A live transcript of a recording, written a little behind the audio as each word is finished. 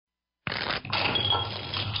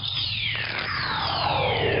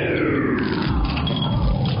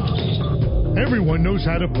everyone knows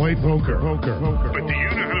how to play poker. But do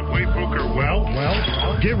you know how to play poker well?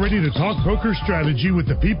 Get ready to talk poker strategy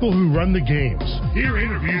with the people who run the games. Hear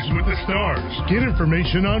interviews with the stars. Get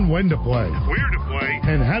information on when to play, where to play,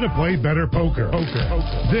 and how to play better poker.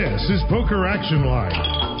 This is Poker Action Line,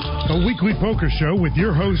 a weekly poker show with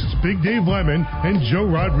your hosts Big Dave Lemon and Joe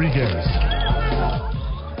Rodriguez.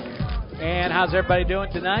 And how's everybody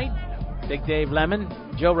doing tonight? Big Dave Lemon,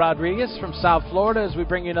 Joe Rodriguez from South Florida as we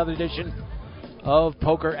bring you another edition of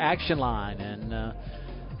Poker Action Line.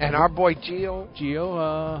 And our boy Gio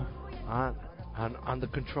on the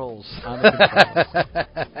controls. Want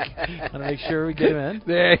to make sure we get him in.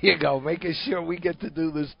 There you go, making sure we get to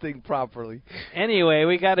do this thing properly. Anyway,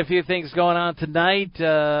 we got a few things going on tonight.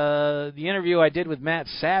 The interview I did with Matt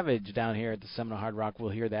Savage down here at the Seminole Hard Rock, we'll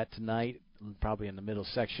hear that tonight, probably in the middle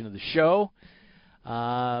section of the show.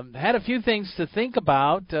 Had a few things to think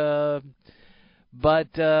about, but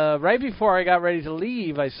right before I got ready to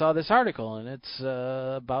leave, I saw this article, and it's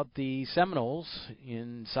about the Seminoles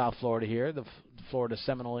in South Florida here, the Florida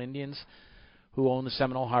Seminole Indians, who own the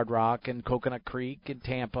Seminole Hard Rock and Coconut Creek and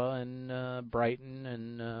Tampa and Brighton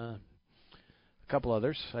and a couple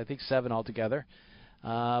others, I think 7 altogether,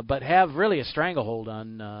 but have really a stranglehold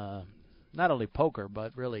on not only poker,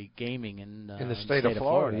 but really gaming in the state of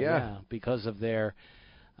Florida, yeah, because of their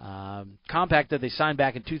compact that they signed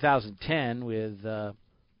back in 2010 with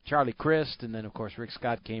Charlie Crist, and then, of course, Rick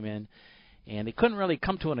Scott came in, and they couldn't really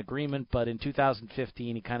come to an agreement, but in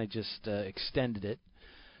 2015 he kind of just extended it.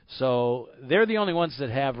 So they're the only ones that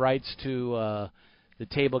have rights to the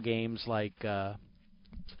table games like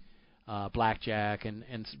blackjack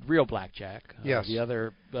and real blackjack. Yes. The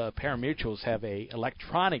other pari-mutuels have a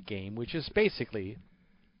electronic game, which is basically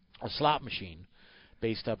a slot machine,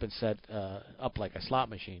 based up and set up like a slot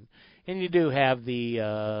machine. And you do have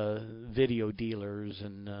the video dealers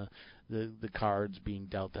and the cards being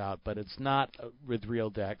dealt out, but it's not with real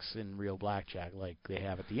decks and real blackjack like they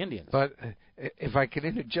have at the Indians. But if I can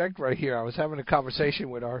interject right here, I was having a conversation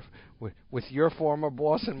with your former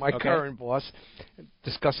boss and my current boss,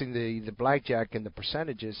 discussing the blackjack and the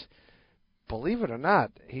percentages. Believe it or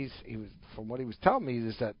not, he was, from what he was telling me,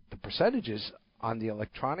 is that the percentages on the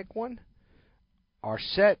electronic one are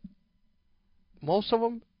set, most of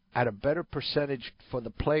them, at a better percentage for the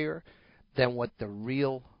player than what the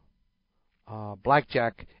real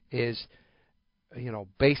blackjack is,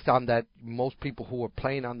 based on that most people who are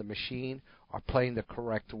playing on the machine are playing the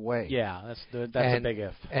correct way. Yeah, that's a big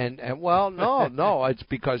if. And well, no, it's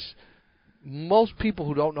because most people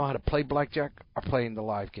who don't know how to play blackjack are playing the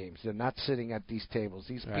live games. They're not sitting at these tables.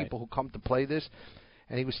 These people who come to play this,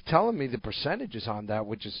 and he was telling me the percentages on that,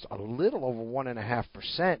 which is a little over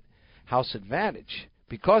 1.5% house advantage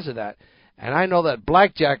because of that. And I know that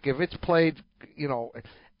blackjack, if it's played,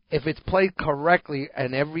 if it's played correctly,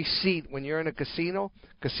 and every seat when you're in a casino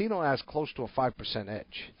has close to a 5%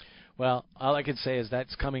 edge. Well, all I can say is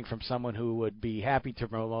that's coming from someone who would be happy to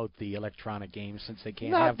promote the electronic games since they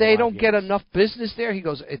can't have the they live don't games. get enough business there. He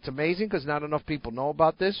goes, it's amazing because not enough people know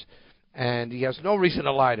about this. And he has no reason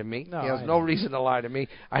to lie to me. No, he has no reason to lie to me.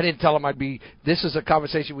 I didn't tell him this is a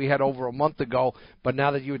conversation we had over a month ago, but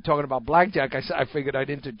now that you were talking about blackjack, I figured I'd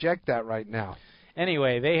interject that right now.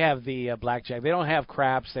 Anyway, they have the blackjack. They don't have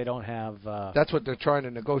craps. They don't have... That's what they're trying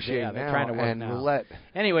to negotiate now, they're trying to work and now. roulette.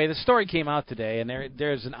 Anyway, the story came out today, and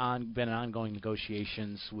there's been ongoing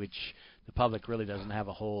negotiations, which the public really doesn't have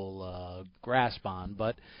a whole grasp on.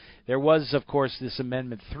 But there was, of course, this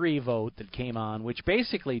Amendment 3 vote that came on, which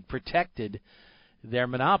basically protected their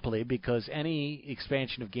monopoly because any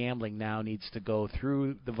expansion of gambling now needs to go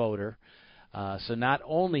through the voter. So not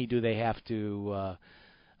only do they have to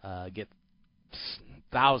get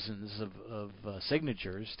thousands of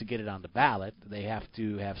signatures to get it on the ballot, they have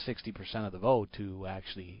to have 60% of the vote to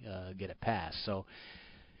actually get it passed. So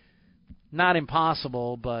not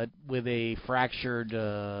impossible, but with a fractured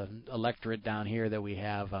electorate down here that we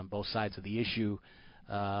have on both sides of the issue,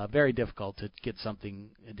 very difficult to get something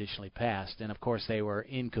additionally passed. And, of course, they were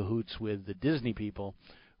in cahoots with the Disney people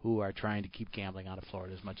who are trying to keep gambling out of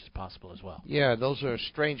Florida as much as possible as well. Yeah, those are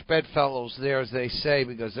strange bedfellows there, as they say,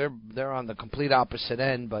 because they're on the complete opposite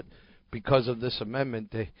end. But because of this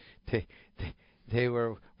amendment, they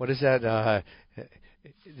were, what is that?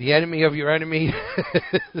 The enemy of your enemy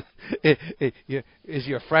is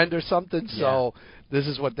your friend or something. Yeah. So this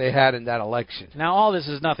is what they had in that election. Now, all this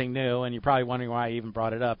is nothing new, and you're probably wondering why I even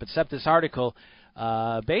brought it up, except this article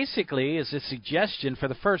basically is a suggestion for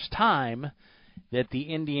the first time that the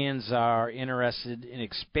Indians are interested in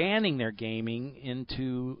expanding their gaming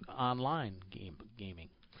into online gaming.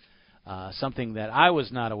 something that I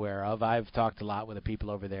was not aware of. I've talked a lot with the people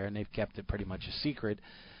over there, and they've kept it pretty much a secret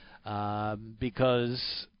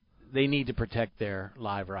because they need to protect their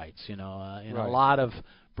live rights. And a lot of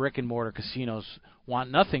brick-and-mortar casinos want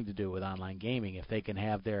nothing to do with online gaming. If they can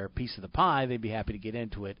have their piece of the pie, they'd be happy to get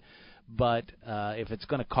into it. But if it's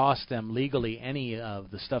going to cost them legally any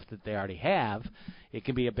of the stuff that they already have, it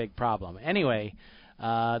can be a big problem. Anyway,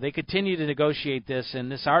 they continue to negotiate this,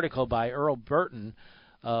 and this article by Earl Burton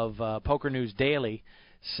of Poker News Daily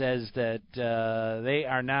says that they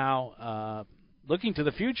are now looking to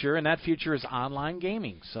the future, and that future is online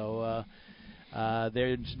gaming. So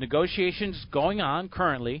there's negotiations going on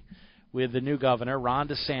currently with the new governor, Ron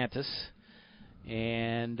DeSantis,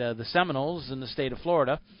 and the Seminoles in the state of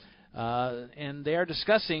Florida. And they are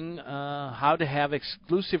discussing how to have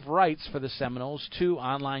exclusive rights for the Seminoles to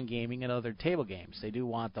online gaming and other table games. They do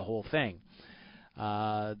want the whole thing.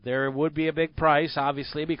 There would be a big price,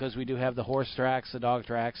 obviously, because we do have the horse tracks, the dog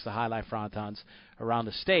tracks, the high-life frontons around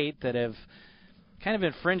the state that have kind of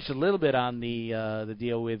infringed a little bit on the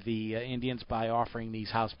deal with the Indians by offering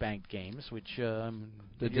these house-banked games, which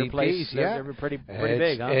the DPs, they're pretty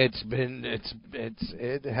big, huh? It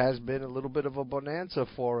has been a little bit of a bonanza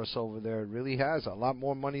for us over there. It really has. A lot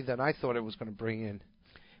more money than I thought it was going to bring in.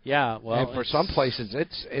 Yeah, well, and for some places,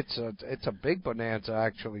 it's a big bonanza,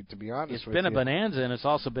 actually, to be honest with you. It's been a bonanza, and it's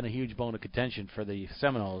also been a huge bone of contention for the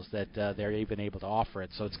Seminoles that they're even able to offer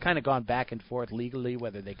it. So it's kind of gone back and forth legally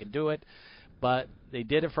whether they can do it. But they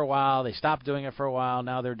did it for a while. They stopped doing it for a while.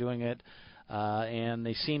 Now they're doing it, and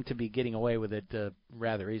they seem to be getting away with it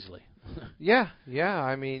rather easily. Yeah.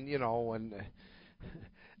 I mean, and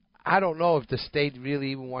I don't know if the state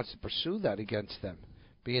really even wants to pursue that against them,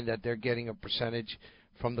 being that they're getting a percentage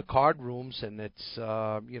from the card rooms, and it's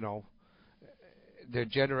they're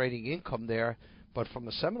generating income there. But from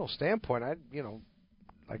the Seminole standpoint,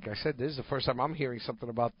 like I said, this is the first time I'm hearing something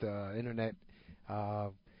about the internet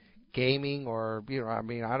gaming, or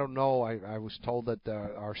I don't know. I was told that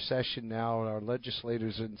our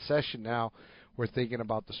legislators in session now, we're thinking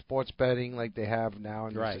about the sports betting like they have now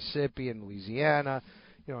in Mississippi and Louisiana,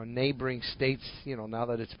 neighboring states. Now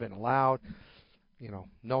that it's been allowed,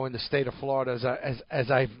 knowing the state of Florida as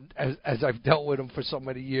I've dealt with them for so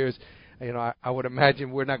many years, I would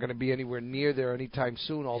imagine we're not going to be anywhere near there anytime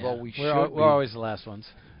soon. Although we're always the last ones.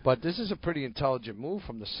 But this is a pretty intelligent move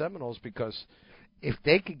from the Seminoles, because if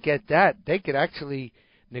they could get that, they could actually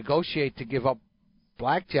negotiate to give up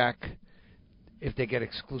blackjack if they get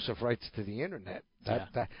exclusive rights to the internet.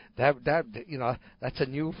 That's a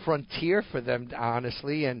new frontier for them,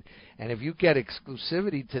 honestly. And if you get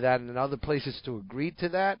exclusivity to that, and other places to agree to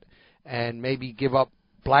that, and maybe give up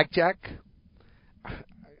blackjack,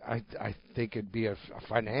 I think it'd be a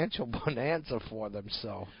financial bonanza for them.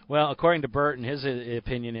 So, well, according to Burton, his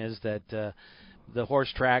opinion is that the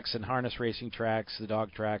horse tracks and harness racing tracks, the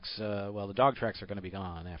dog tracks, the dog tracks are going to be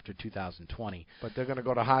gone after 2020. But they're going to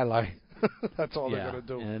go to Highlight. That's all they're going to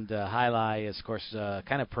do. And Highlight is, of course,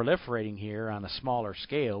 kind of proliferating here on a smaller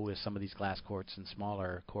scale, with some of these glass courts and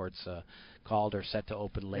smaller courts called or set to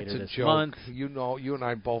open later this month. You and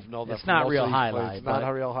I both know that. It's not real Highlight. It's not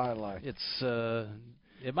a real Highlight.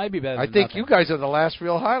 It might be better. I think you guys are the last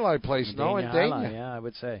real Highlight place, in Dania. Yeah, I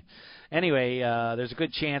would say. Anyway, there's a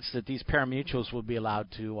good chance that these pari-mutuels will be allowed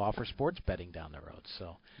to offer sports betting down the road.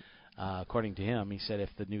 So, according to him, he said if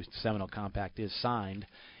the new Seminole Compact is signed,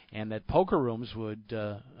 and that poker rooms would,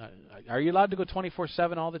 are you allowed to go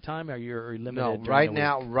 24/7 all the time? Or you're limited?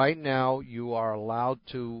 No, right now you are allowed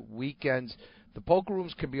to weekends. The poker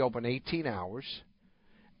rooms can be open 18 hours.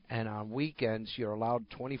 And on weekends, you're allowed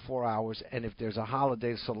 24 hours. And if there's a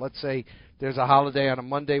holiday, so let's say there's a holiday on a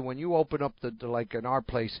Monday, when you open up like in our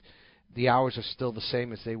place, the hours are still the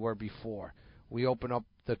same as they were before. We open up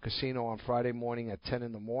the casino on Friday morning at 10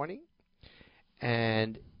 in the morning,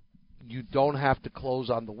 and you don't have to close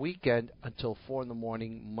on the weekend until 4 in the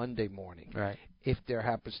morning Monday morning. Right. If there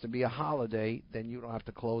happens to be a holiday, then you don't have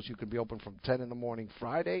to close. You can be open from 10 in the morning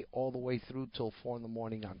Friday all the way through till 4 in the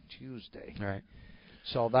morning on Tuesday. Right.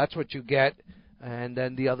 So that's what you get, and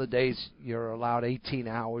then the other days you're allowed 18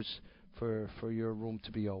 hours for your room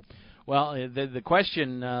to be open. Well, the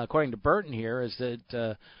question, according to Burton here, is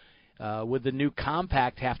that would the new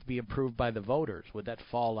compact have to be approved by the voters? Would that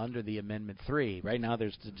fall under the Amendment 3? Right now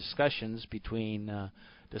there's the discussions between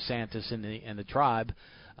DeSantis and the tribe,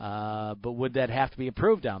 but would that have to be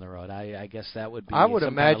approved down the road? I guess that would be I would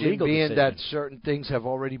imagine, kind of legal being decision. that certain things have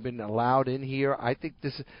already been allowed in here, I think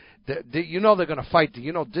this is... they're going to fight.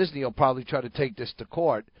 Disney will probably try to take this to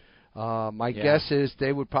court. My guess is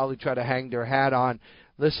they would probably try to hang their hat on,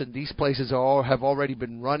 listen, these places have already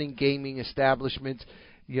been running gaming establishments.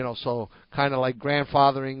 so kind of like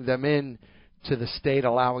grandfathering them in to the state,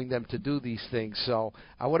 allowing them to do these things. So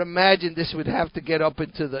I would imagine this would have to get up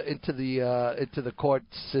into the court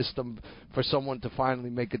system for someone to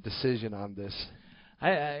finally make a decision on this.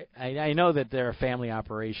 I know that they're a family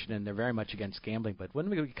operation and they're very much against gambling, but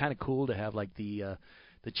wouldn't it be kind of cool to have like the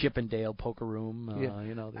Chippendale poker room?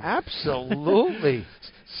 Absolutely.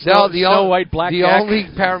 Snow White Blackjack. The only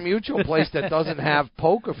pari-mutuel place that doesn't have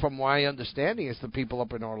poker, from my understanding, is the people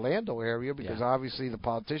up in Orlando area, because obviously the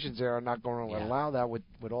politicians there are not going to allow that with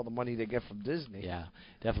all the money they get from Disney. Yeah,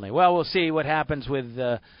 definitely. Well, we'll see what happens with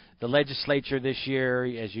the legislature this year.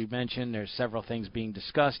 As you mentioned, there's several things being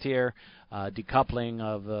discussed here. Decoupling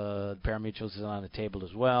of pari-mutuels is on the table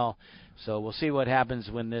as well. So we'll see what happens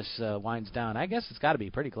when this winds down. I guess it's got to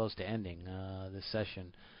be pretty close to ending this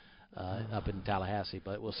session up in Tallahassee.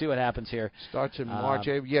 But we'll see what happens here. Starts in March.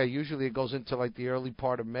 Usually it goes into like the early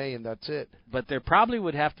part of May, and that's it. But there probably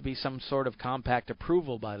would have to be some sort of compact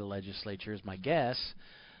approval by the legislature, is my guess.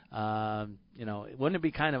 Wouldn't it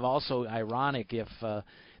be kind of also ironic if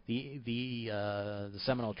the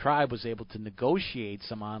Seminole tribe was able to negotiate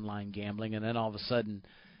some online gambling, and then all of a sudden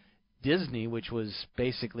Disney, which was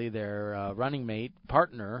basically their running mate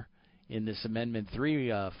partner in this Amendment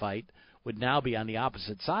 3 fight, would now be on the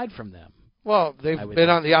opposite side from them. Well, they've been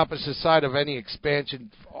on the opposite side of any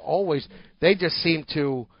expansion always. They just seem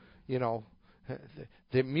to,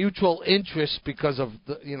 the mutual interest because of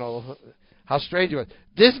how strange it was.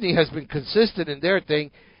 Disney has been consistent in their thing,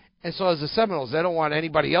 and so has the Seminoles. They don't want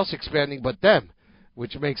anybody else expanding but them,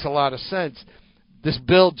 which makes a lot of sense. This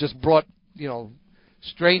bill just brought,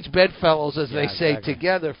 strange bedfellows, as they say,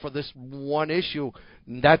 together for this one issue.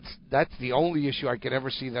 That's the only issue I could ever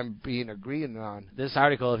see them being agreeing on. This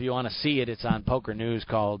article, if you want to see it, it's on Poker News,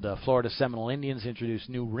 called Florida Seminole Indians Introduce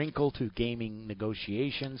New Wrinkle to Gaming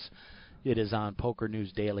Negotiations. It is on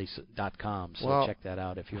PokerNewsDaily.com, so check that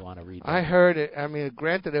out if you want to read that. I heard it. I mean,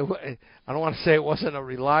 granted, I don't want to say it wasn't a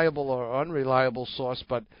reliable or unreliable source,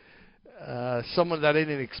 but someone that I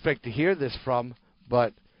didn't expect to hear this from,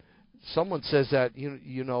 but someone says that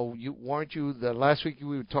weren't you the last week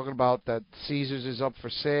we were talking about that Caesars is up for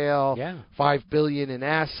sale, $5 billion in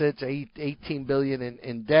assets, $18 billion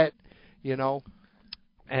in debt,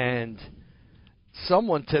 and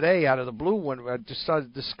someone today out of the blue, when I just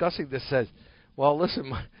started discussing this, says, well,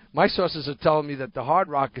 listen, my sources are telling me that the Hard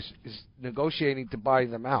Rock is negotiating to buy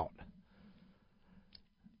them out.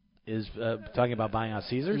 Is talking about buying out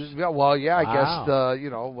Caesars? Well, I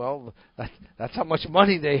guess, that's how much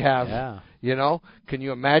money they have. Yeah. Can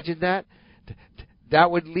you imagine that?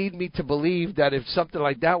 That would lead me to believe that if something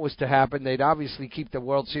like that was to happen, they'd obviously keep the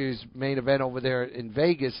World Series main event over there in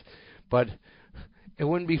Vegas, but it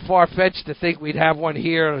wouldn't be far-fetched to think we'd have one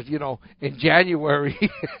here, in January,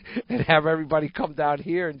 and have everybody come down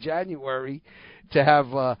here in January to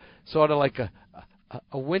have sort of like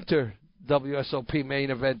a winter WSOP main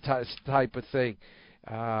event type of thing.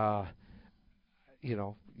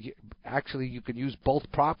 Actually, you could use both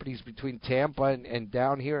properties between Tampa and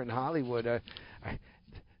down here in Hollywood.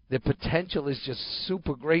 The potential is just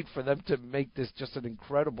super great for them to make this just an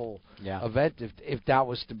incredible event if that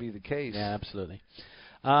was to be the case. Yeah, absolutely.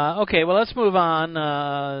 Okay, well, let's move on.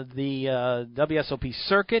 The WSOP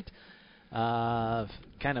circuit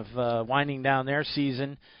kind of winding down their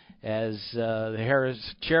season as the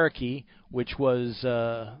Harris Cherokee, which was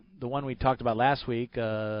the one we talked about last week,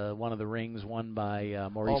 one of the rings won by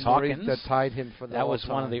Maurice Hawkins. That tied him for the That was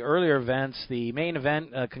one of the earlier events. The main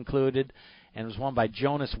event concluded and was won by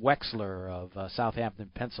Jonas Wexler of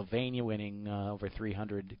Southampton, Pennsylvania, winning over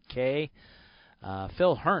 $300K.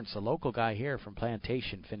 Phil Herntz, a local guy here from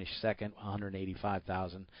Plantation, finished second,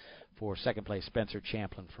 $185,000. For second place, Spencer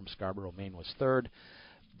Champlin from Scarborough, Maine, was third.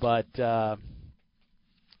 But that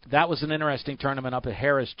was an interesting tournament up at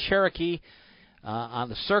Harris Cherokee on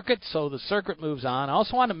the circuit. So the circuit moves on. I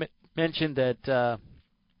also want to mention that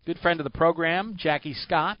good friend of the program, Jackie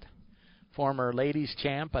Scott, former ladies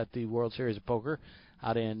champ at the World Series of Poker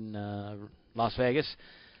out in Las Vegas,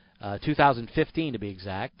 2015 to be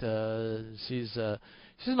exact. She's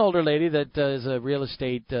an older lady that is a real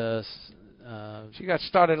estate. She got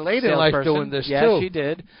started late in life doing this too. Yeah, she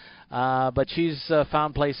did. But she's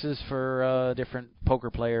found places for different poker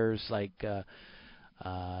players like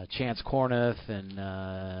Chance Cornuth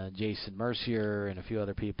and Jason Mercier and a few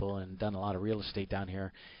other people, and done a lot of real estate down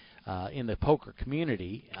here in the poker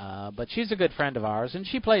community. But she's a good friend of ours, and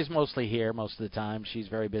she plays mostly here most of the time. She's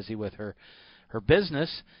very busy with her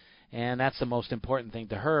business, and that's the most important thing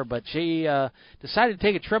to her. But she decided to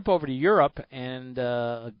take a trip over to Europe, and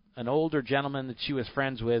an older gentleman that she was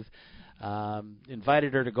friends with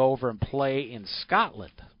invited her to go over and play in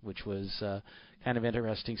Scotland, which was kind of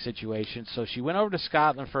interesting situation. So she went over to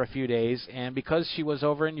Scotland for a few days, and because she was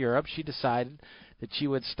over in Europe, she decided that she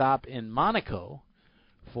would stop in Monaco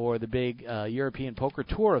for the big European Poker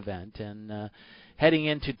Tour event. And heading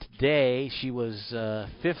into today, she was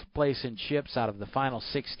 5th place in chips out of the final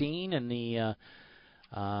 16, and the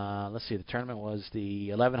the tournament was the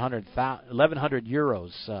 1100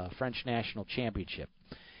 euros French National Championship,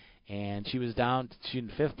 and she was down to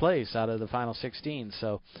 5th place out of the final 16.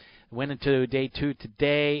 So went into day 2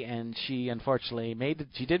 today, and she unfortunately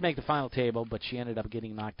she did make the final table, but she ended up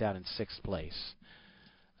getting knocked out in 6th place.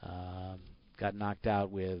 Got knocked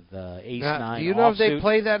out with ace now, 9. Do you know offsuit. if they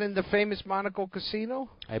play that in the famous Monaco casino?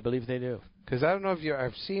 I believe they do. Because I don't know if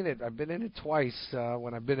I've seen it. I've been in it twice.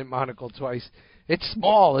 When I've been in Monaco twice, it's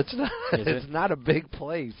small. It's not. It's not a big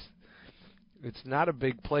place. It's not a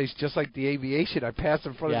big place. Just like the Aviation, I passed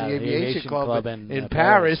in front of the Aviation Club in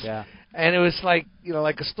Paris, and it was like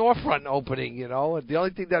like a storefront opening. And the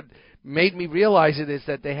only thing that made me realize it is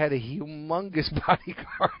that they had a humongous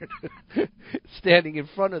bodyguard standing in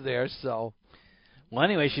front of there. So. Well,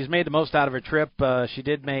 anyway, she's made the most out of her trip. She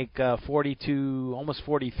did make almost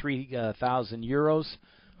 43,000 euros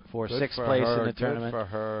for Good 6th for place her. in the tournament. Good for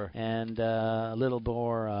her. And a little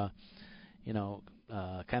more,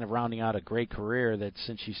 kind of rounding out a great career that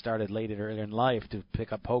since she started later in life to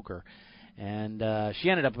pick up poker. And she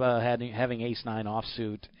ended up having ace 9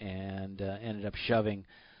 offsuit and ended up shoving.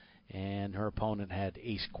 And her opponent had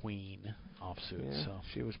ace queen offsuit. Yeah, so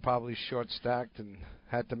she was probably short stacked and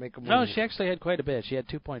had to make a move. No, she actually had quite a bit. She had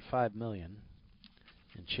 2.5 million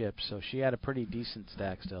in chips, so she had a pretty decent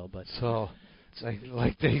stack still. But so,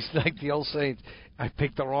 like the old saying, I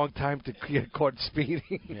picked the wrong time to get caught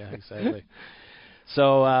speeding. Yeah, exactly.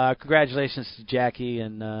 So congratulations to Jackie,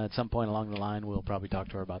 and at some point along the line, we'll probably talk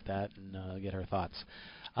to her about that and get her thoughts.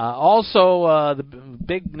 Also, the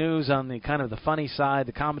big news on the kind of the funny side,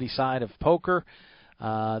 the comedy side of poker.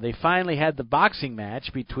 They finally had the boxing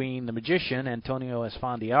match between the magician Antonio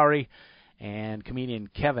Esfandiari and comedian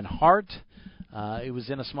Kevin Hart. It was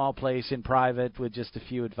in a small place in private with just a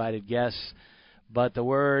few invited guests, but the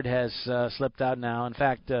word has slipped out now. In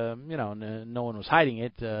fact, no one was hiding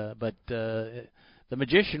it, but the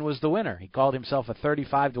magician was the winner. He called himself a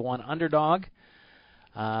 35-1 underdog,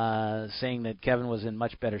 saying that Kevin was in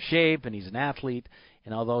much better shape and he's an athlete,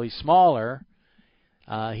 and although he's smaller,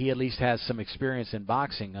 he at least has some experience in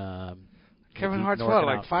boxing. Kevin Hart's what,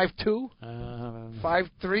 like 5'2"?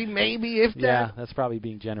 5'3", maybe, if that? Yeah, that's probably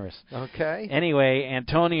being generous. Okay. Anyway,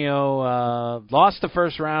 Antonio lost the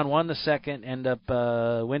first round, won the second,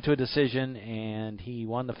 went to a decision, and he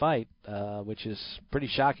won the fight, which is pretty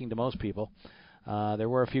shocking to most people. There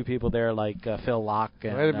were a few people there like Phil Locke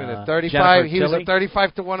and wait a minute, 35. He was a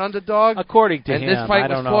 35-1 underdog, according to him. And this fight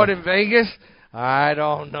was fought in Vegas. I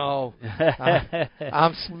don't know.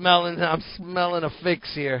 I'm smelling a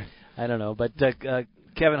fix here. I don't know, but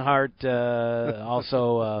Kevin Hart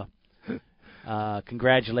also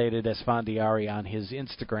congratulated Esfandiari on his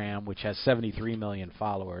Instagram, which has 73 million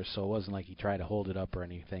followers. So it wasn't like he tried to hold it up or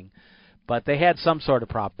anything. But they had some sort of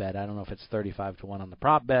prop bet. I don't know if it's 35-1 on the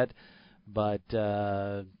prop bet, but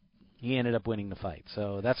he ended up winning the fight.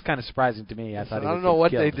 So that's kind of surprising to me. I don't know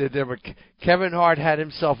what they did there, but Kevin Hart had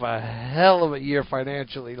himself a hell of a year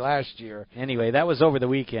financially last year. Anyway, that was over the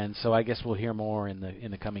weekend, so I guess we'll hear more in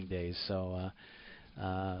the coming days. So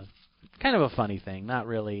kind of a funny thing, not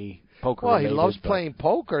really poker related. Well, he loves playing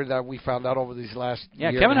poker, that we found out over these last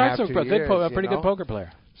year Kevin Hart's a pretty good poker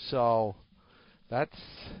player. So that's,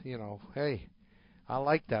 hey, I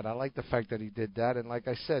like that. I like the fact that he did that. And like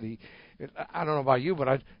I said, I don't know about you,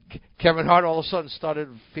 but Kevin Hart all of a sudden started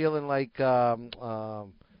feeling like,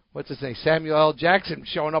 what's his name, Samuel L. Jackson,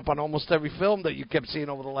 showing up on almost every film that you kept seeing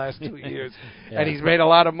over the last 2 years. And he's made a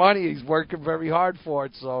lot of money. He's working very hard for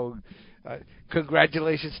it. So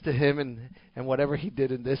congratulations to him and whatever he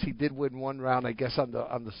did in this. He did win one round, I guess, on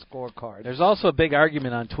the scorecard. There's also a big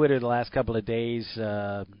argument on Twitter the last couple of days,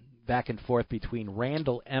 back and forth between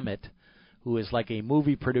Randall Emmett, who is like a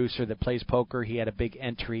movie producer that plays poker. He had a big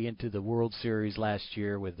entry into the World Series last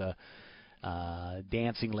year with the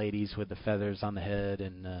dancing ladies with the feathers on the head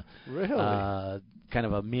and kind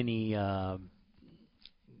of a mini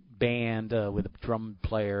band with a drum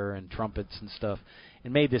player and trumpets and stuff,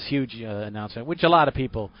 and made this huge announcement, which a lot of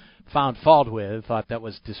people found fault with, thought that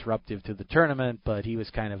was disruptive to the tournament, but he was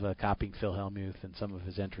kind of copying Phil Hellmuth and some of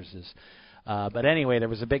his entrances. But anyway, there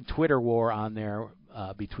was a big Twitter war on there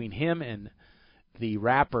between him and the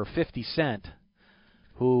rapper 50 Cent,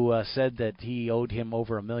 who said that he owed him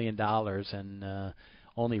over $1 million, and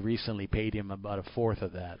only recently paid him about a fourth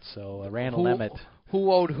of that. So Randall Emmett.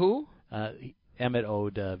 Who owed who? Emmett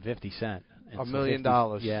owed 50 Cent. $1 million.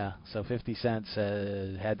 Yeah, so 50 Cent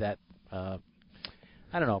had that,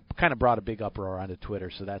 I don't know, kind of brought a big uproar onto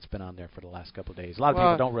Twitter, so that's been on there for the last couple of days. A lot of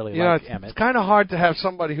people don't really like Emmett. It's kind of hard to have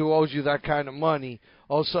somebody who owes you that kind of money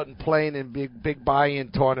all of a sudden playing in big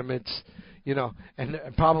buy-in tournaments, and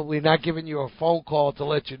probably not giving you a phone call to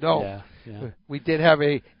let you know. Yeah. We did have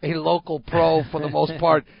a local pro, for the most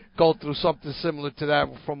part, go through something similar to that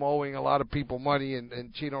from owing a lot of people money,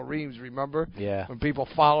 and Chino Reeves, remember? Yeah. When people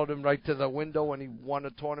followed him right to the window when he won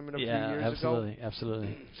a tournament a few years ago? Yeah,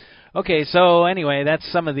 absolutely. Okay, so anyway, that's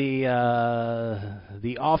some of the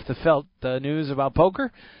off-the-felt news about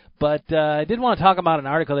poker. But I did want to talk about an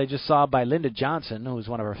article I just saw by Linda Johnson, who's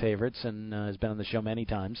one of our favorites and has been on the show many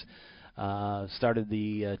times. Started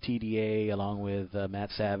the TDA along with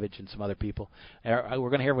Matt Savage and some other people. We're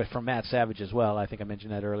going to hear from Matt Savage as well. I think I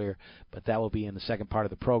mentioned that earlier, but that will be in the second part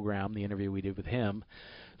of the program, the interview we did with him.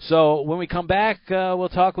 So when we come back, we'll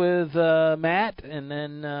talk with Matt, and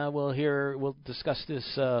then we'll discuss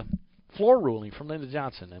this floor ruling from Linda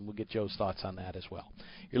Johnson, and we'll get Joe's thoughts on that as well.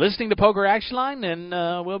 You're listening to Poker Action Line, and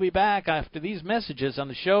we'll be back after these messages on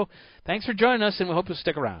the show. Thanks for joining us, and we hope you'll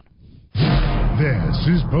stick around. This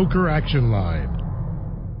is Poker Action Line.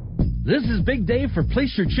 This is Big Dave for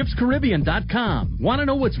PlaceYourChipsCaribbean.com. Want to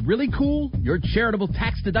know what's really cool? Your charitable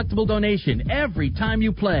tax-deductible donation every time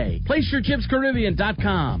you play.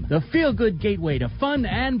 PlaceYourChipsCaribbean.com, the feel-good gateway to fun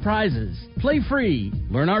and prizes. Play free.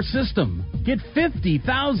 Learn our system. Get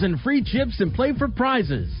 50,000 free chips and play for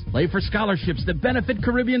prizes. Play for scholarships that benefit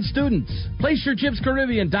Caribbean students.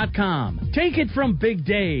 PlaceYourChipsCaribbean.com. Take it from Big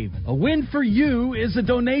Dave. A win for you is a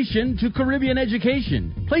donation to Caribbean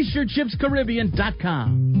education.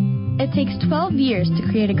 PlaceYourChipsCaribbean.com. It takes 12 years to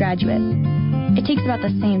create a graduate. It takes about the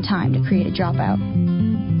same time to create a dropout.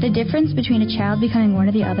 The difference between a child becoming one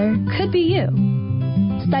or the other could be you.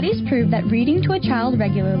 Studies prove that reading to a child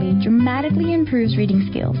regularly dramatically improves reading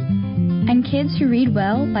skills. And kids who read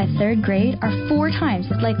well by 3rd grade are 4 times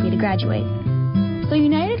as likely to graduate. So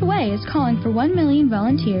United Way is calling for 1 million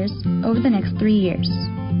volunteers over the next 3 years.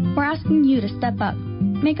 We're asking you to step up,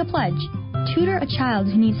 make a pledge, tutor a child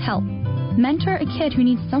who needs help, mentor a kid who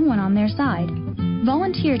needs someone on their side.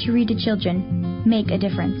 Volunteer to read to children. Make a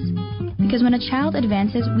difference. Because when a child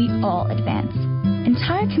advances, we all advance.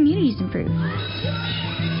 Entire communities improve.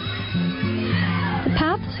 The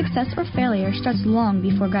path to success or failure starts long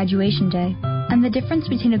before graduation day. And the difference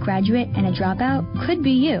between a graduate and a dropout could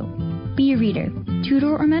be you. Be a reader,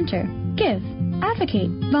 tutor or mentor. Give, advocate,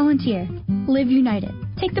 volunteer. Live United.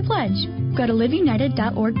 Take the pledge. Go to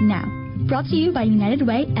liveunited.org now. Brought to you by United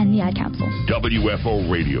Way and the Ad Council. WFO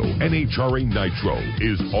Radio NHRA Nitro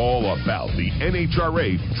is all about the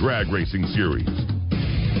NHRA Drag Racing Series.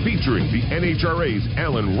 Featuring the NHRA's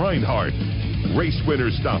Alan Reinhart. Race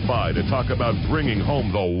winners stop by to talk about bringing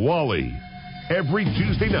home the Wally. Every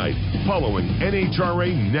Tuesday night following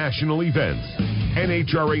NHRA national events.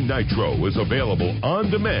 NHRA Nitro is available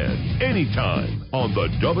on demand anytime on the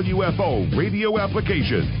WFO radio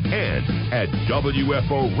application and at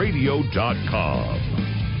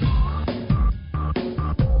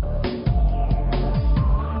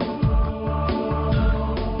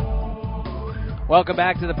Welcome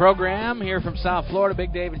back to the program here from South Florida.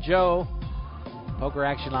 Big Dave and Joe, Poker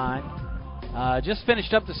Action Line. Just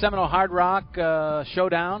finished up the Seminole Hard Rock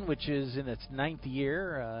Showdown, which is in its 9th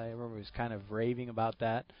year. I remember he was kind of raving about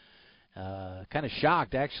that. Kind of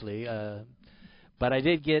shocked, actually. But I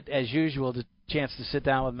did get, as usual, the chance to sit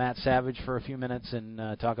down with Matt Savage for a few minutes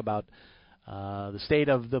and talk about the state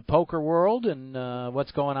of the poker world and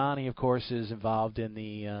what's going on. He, of course, is involved in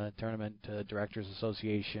the Tournament Directors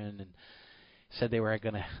Association and said they were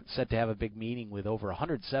set to have a big meeting with over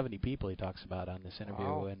 170 people he talks about on this interview.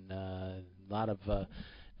 Wow. And a lot of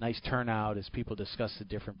nice turnout as people discuss the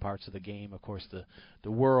different parts of the game. Of course,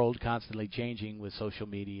 the world constantly changing with social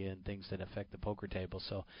media and things that affect the poker table.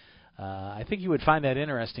 So I think you would find that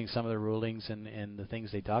interesting, some of the rulings and the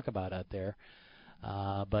things they talk about out there.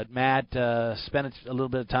 But Matt spent a little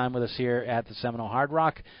bit of time with us here at the Seminole Hard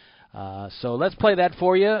Rock. So let's play that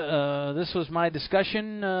for you. This was my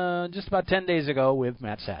discussion just about 10 days ago with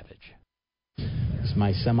Matt Savage. It's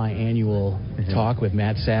my semi-annual talk with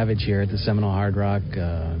Matt Savage here at the Seminole Hard Rock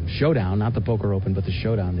Showdown, not the Poker Open, but the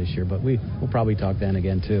Showdown this year. But we'll probably talk then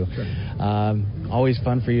again, too. Sure. Always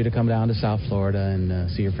fun for you to come down to South Florida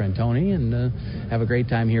and see your friend Tony and have a great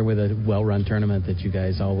time here with a well-run tournament that you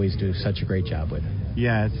guys always do such a great job with.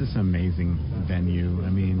 Yeah, it's just an amazing venue.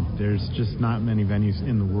 I mean, there's just not many venues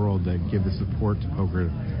in the world that give the support to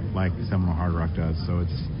poker like Seminole Hard Rock does. So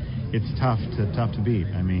it's tough to beat.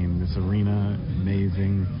 I mean, this arena,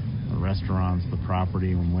 amazing. The restaurants, the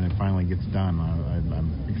property, when it finally gets done,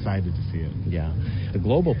 I'm excited to see it. Yeah. The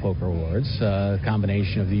Global Poker Awards,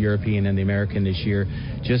 combination of the European and the American this year,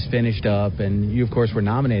 just finished up, and you, of course, were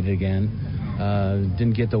nominated again.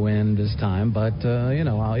 Didn't get the win this time, but,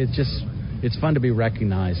 it's fun to be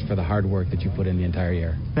recognized for the hard work that you put in the entire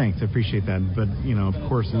year. Thanks, I appreciate that. But, of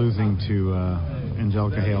course, losing to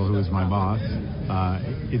Angelica Hale, who is my boss,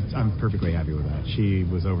 I'm perfectly happy with that. She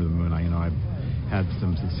was over the moon. I've had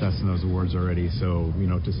some success in those awards already, so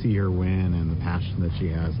to see her win and the passion that she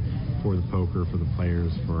has for the poker, for the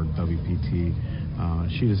players, for WPT,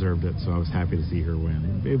 she deserved it, so I was happy to see her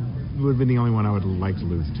win. It would have been the only one I would like to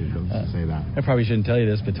lose to, let's say that. I probably shouldn't tell you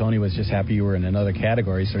this, but Tony was just happy you were in another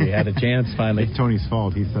category, so you had a chance finally. It's Tony's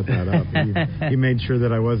fault. He set that up. He made sure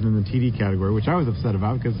that I wasn't in the TD category, which I was upset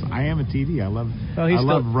about because I am a TD. I love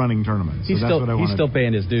running tournaments. So that's what I wanted. He's still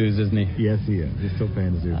paying his dues, isn't he? Yes, he is. He's still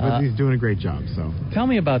paying his dues, but he's doing a great job. So tell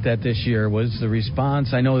me about that this year. Was the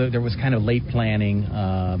response? I know that there was kind of late planning.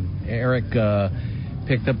 Eric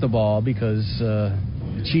picked up the ball because the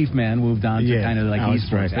chief man moved on to kind of like Alex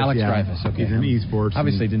esports. Alex Dreyfus. Okay. He's in esports.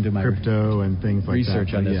 Obviously, didn't do my crypto and things like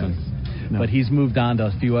research that. on this one. No. But he's moved on to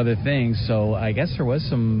a few other things, so I guess there was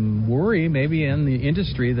some worry maybe in the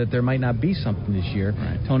industry that there might not be something this year.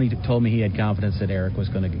 Right. Tony told me he had confidence that Eric was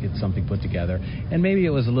going to get something put together, and maybe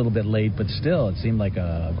it was a little bit late, but still it seemed like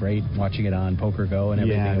a great watching it on Poker Go and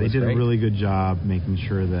everything. Yeah, they did a really good job making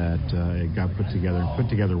sure that it got put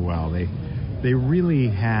together well. They really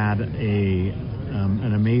had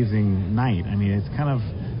an amazing night. I mean, it's kind of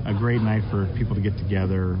a great night for people to get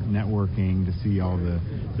together, networking, to see all the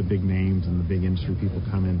big names and the big industry people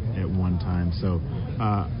come in at one time. So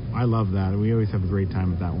I love that. We always have a great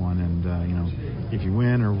time at that one. And, if you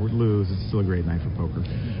win or lose, it's still a great night for poker.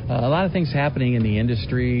 A lot of things happening in the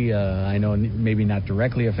industry. I know maybe not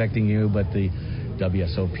directly affecting you, but the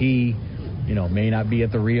WSOP, may not be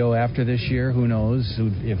at the Rio after this year. Who knows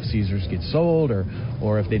if Caesars gets sold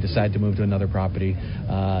or if they decide to move to another property.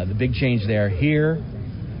 The big change there here.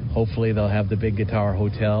 Hopefully they'll have the Big Guitar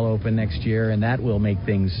Hotel open next year, and that will make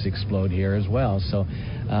things explode here as well. So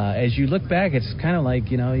as you look back, it's kind of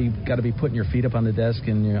like, you've got to be putting your feet up on the desk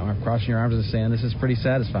and crossing your arms and saying, this is pretty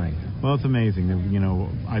satisfying. Well, it's amazing.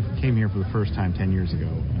 I came here for the first time 10 years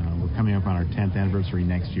ago. We're coming up on our 10th anniversary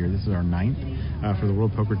next year. This is our 9th for the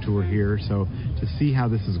World Poker Tour here. So to see how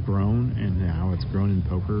this has grown and how it's grown in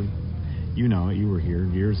poker, you were here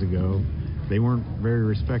years ago. They weren't very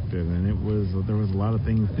respected, and there was a lot of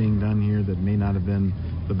things being done here that may not have been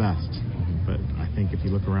the best. But I think if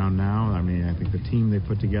you look around now, I think the team they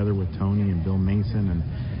put together with Tony and Bill Mason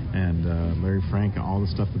and Larry Frank, and all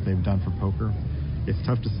the stuff that they've done for poker, it's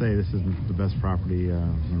tough to say this isn't the best property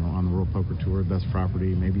on the World Poker Tour, best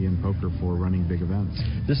property maybe in poker for running big events.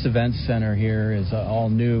 This event center here is all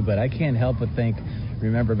new, but I can't help but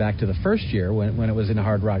remember back to the first year when it was in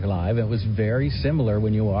Hard Rock Live. It was very similar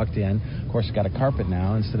when you walked in. Of course, it's got a carpet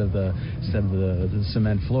now instead of the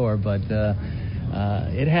cement floor, but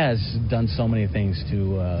it has done so many things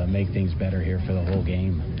to make things better here for the whole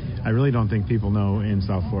game. I really don't think people know in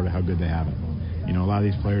South Florida how good they have it. A lot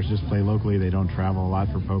of these players just play locally. They don't travel a lot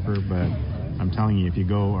for poker, but I'm telling you, if you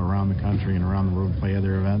go around the country and around the world and play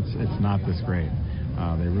other events, it's not this great.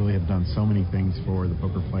 They really have done so many things for the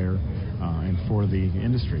poker player and for the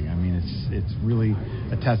industry. It's really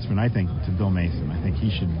a testament, I think, to Bill Mason. I think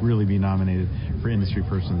he should really be nominated for Industry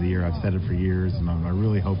Person of the Year. I've said it for years, and I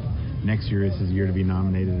really hope next year is his year to be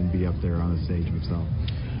nominated and be up there on the stage himself.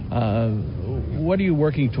 What are you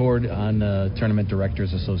working toward on the Tournament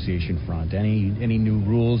Directors Association front? Any new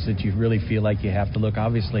rules that you really feel like you have to look?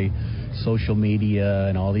 Obviously, social media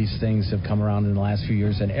and all these things have come around in the last few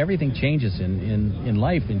years, and everything changes in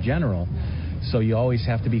life in general. So you always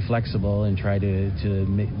have to be flexible and try to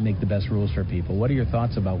make the best rules for people. What are your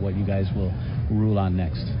thoughts about what you guys will rule on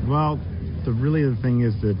next? Well, the thing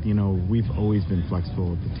is that, we've always been flexible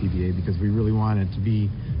with the TDA because we really want it to be,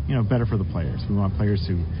 better for the players. We want players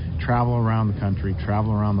to travel around the country,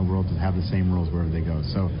 travel around the world to have the same rules wherever they go.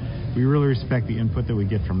 So we really respect the input that we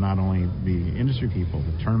get from not only the industry people,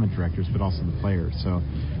 the tournament directors, but also the players. So,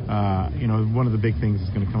 one of the big things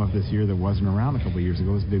that's going to come up this year that wasn't around a couple of years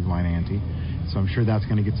ago was big blind ante. So I'm sure that's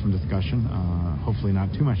going to get some discussion, hopefully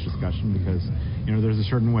not too much discussion because, there's a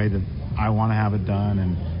certain way that I want to have it done,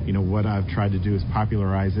 and, what I've tried to do is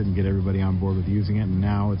popularize it and get everybody on board with using it, and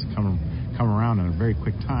now it's come around in a very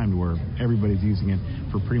quick time to where everybody's using it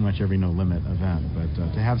for pretty much every no-limit event. But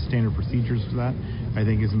to have standard procedures for that, I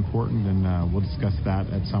think is important, and we'll discuss that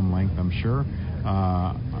at some length, I'm sure.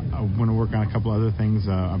 I want to work on a couple other things.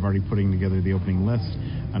 I'm already putting together the opening list.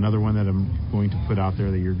 Another one that I'm going to put out there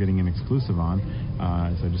that you're getting an exclusive on,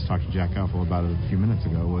 as I just talked to Jack Eiffel about it a few minutes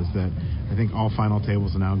ago, was that I think all final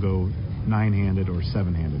tables will now go 9-handed or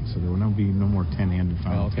 7-handed. So there will be no more 10-handed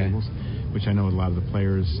final tables, which I know a lot of the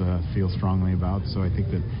players feel strongly about. So I think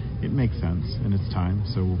that it makes sense and it's time.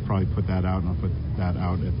 So we'll probably put that out, and I'll put that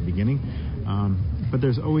out at the beginning. But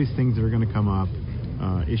there's always things that are going to come up,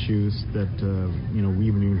 issues that we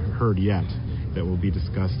haven't even heard yet that will be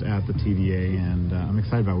discussed at the TVA, and I'm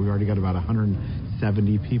excited about it. We've already got about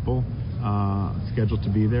 170 people scheduled to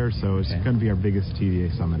be there, so it's going to be our biggest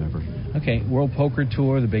TVA summit ever. Okay, World Poker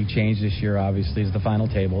Tour, the big change this year, obviously, is the final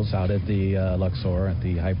tables out at the Luxor at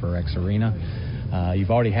the HyperX Arena.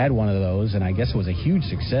 You've already had one of those, and I guess it was a huge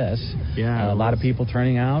success. Yeah, a lot of people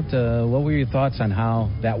turning out. What were your thoughts on how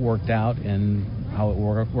that worked out and how it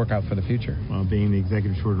work out for the future? Well, being the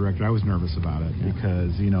executive tour director, I was nervous about it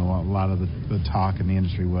because, a lot of the talk in the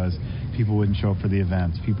industry was people wouldn't show up for the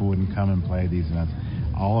events, people wouldn't come and play these events.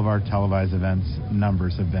 All of our televised events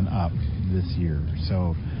numbers have been up this year,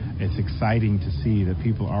 so it's exciting to see that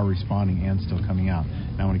people are responding and still coming out.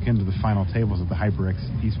 Now, when it came to the final tables at the HyperX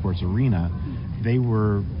Esports Arena,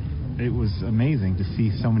 it was amazing to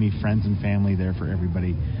see so many friends and family there for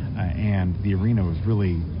everybody, and the arena was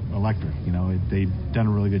really electric. They've done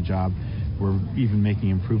a really good job. We're even making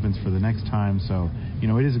improvements for the next time, so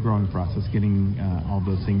it is a growing process getting all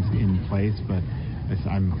those things in place, but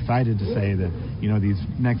I'm excited to say that these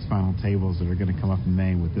next final tables that are going to come up in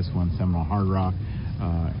May with this one, Seminole Hard Rock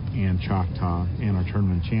and Choctaw and our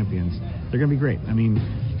tournament champions, they're going to be great. I mean,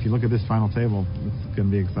 if you look at this final table, it's going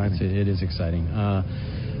to be exciting. It is exciting.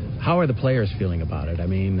 How are the players feeling about it? I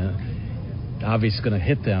mean, obviously it's going to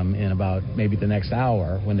hit them in about maybe the next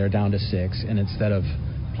hour when they're down to 6, and instead of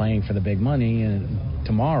playing for the big money and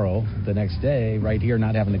tomorrow, the next day, right here,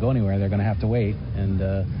 not having to go anywhere, they're going to have to wait and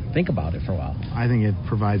think about it for a while. I think it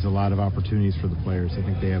provides a lot of opportunities for the players. I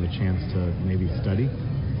think they have a chance to maybe study,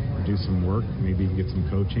 do some work, maybe get some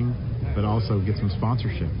coaching, but also get some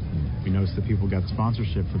sponsorship. We noticed that people got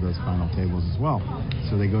sponsorship for those final tables as well.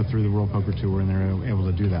 So they go through the World Poker Tour and they're able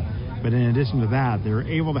to do that. But in addition to that, they're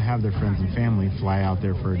able to have their friends and family fly out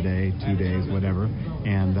there for a day, 2 days, whatever,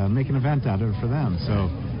 and make an event out of it for them. So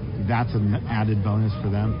that's an added bonus for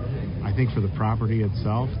them. I think for the property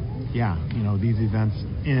itself, these events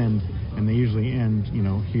end, and they usually end,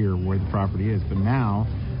 here where the property is. But now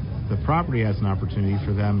the property has an opportunity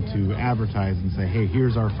for them to advertise and say, hey,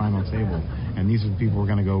 here's our final table, and these are the people we're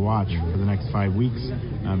going to go watch for the next 5 weeks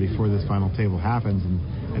before this final table happens. And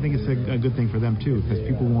I think it's a good thing for them too, because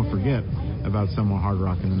people won't forget about Seminole Hard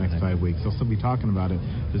Rock in the next 5 weeks. They'll still be talking about it.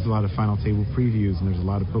 There's a lot of final table previews, and there's a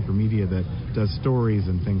lot of poker media that does stories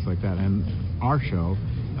and things like that. And our show,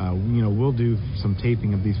 we'll do some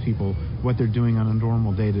taping of these people, what they're doing on a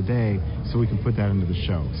normal day-to-day, so we can put that into the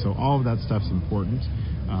show. So all of that stuff's important.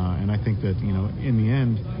 And I think that, in the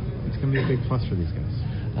end, it's going to be a big plus for these guys.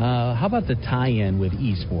 How about the tie-in with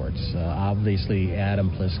esports? Obviously, Adam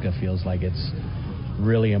Pliska feels like it's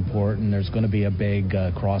really important. There's going to be a big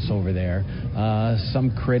crossover there.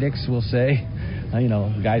 Some critics will say,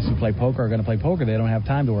 guys who play poker are going to play poker. They don't have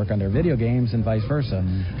time to work on their video games and vice versa.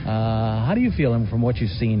 How do you feel from what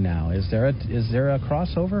you've seen now? Is there a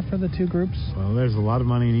crossover for the two groups? Well, there's a lot of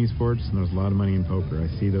money in esports, and there's a lot of money in poker. I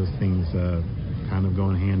see those things kind of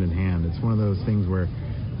going hand in hand. It's one of those things where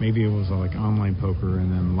maybe it was like online poker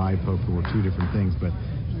and then live poker were two different things. But,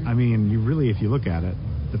 I mean, if you look at it,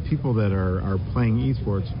 the people that are playing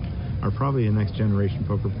esports are probably the next generation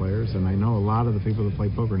poker players, and I know a lot of the people that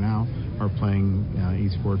play poker now are playing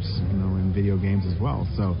esports, in video games as well.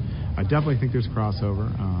 So I definitely think there's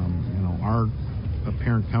crossover. Our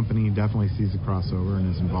parent company definitely sees a crossover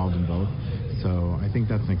and is involved in both. So I think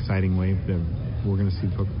that's an exciting way that we're going to see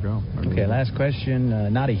poker go. Okay, last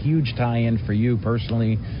question. Not a huge tie-in for you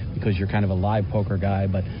personally because you're kind of a live poker guy,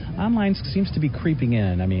 but online seems to be creeping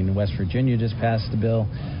in. I mean, West Virginia just passed the bill.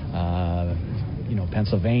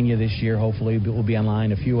 Pennsylvania this year hopefully will be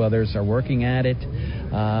online. A few others are working at it.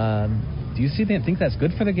 Do you think that's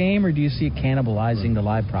good for the game, or do you see it cannibalizing the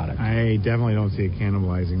live product? I definitely don't see it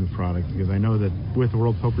cannibalizing the product, because I know that with the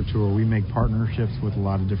World Poker Tour, we make partnerships with a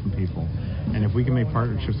lot of different people. And if we can make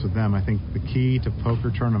partnerships with them, I think the key to poker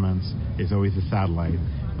tournaments is always the satellite.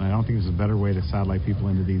 And I don't think there's a better way to satellite people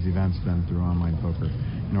into these events than through online poker.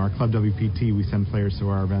 Our Club WPT, we send players to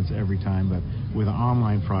our events every time, but with an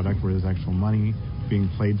online product where there's actual money being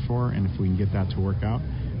played for, and if we can get that to work out,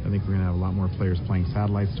 I think we're going to have a lot more players playing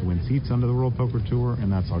satellites to win seats under the World Poker Tour,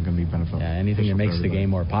 and that's all going to be beneficial. Yeah, anything that makes the game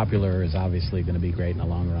more popular is obviously going to be great in the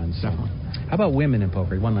long run. So. Definitely. How about women in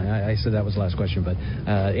poker? I said that was the last question, but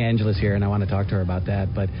Angela's here, and I want to talk to her about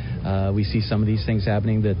that. But we see some of these things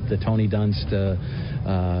happening. The Tony Dunst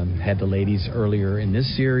had the ladies earlier in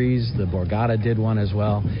this series. The Borgata did one as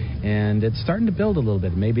well. And it's starting to build a little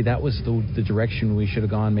bit. Maybe that was the direction we should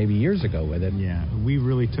have gone maybe years ago with it. Yeah, we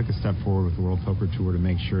really took a step forward with the World Poker Tour to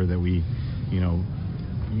make sure that we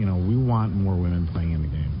want more women playing in the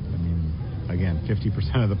game. I mean, again,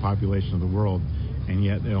 50% of the population of the world, and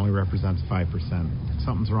yet it only represents 5%.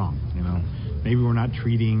 Something's wrong, Maybe we're not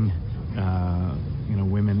treating,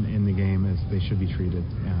 women in the game as they should be treated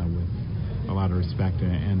with a lot of respect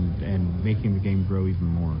and making the game grow even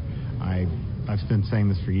more. I've been saying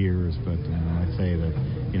this for years, but I say that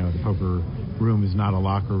the poker room is not a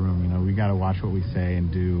locker room. We got to watch what we say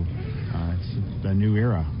and do. It's a new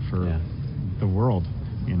era for the world.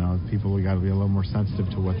 People, we got to be a little more sensitive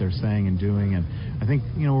to what they're saying and doing, and I think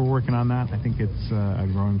we're working on that. I think it's a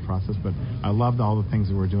growing process, but I loved all the things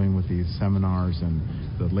that we're doing with these seminars and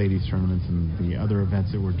the ladies tournaments and the other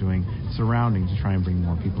events that we're doing surrounding to try and bring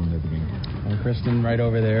more people into the game. And Kristen, right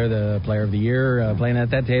over there, the Player of the Year, playing at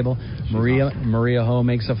that table. Maria Ho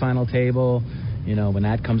makes a final table. When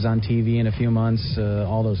that comes on TV in a few months,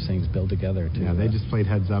 all those things build together, too. Yeah, they just played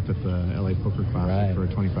Heads Up at the LA Poker Classic for a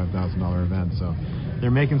 $25,000 event, so they're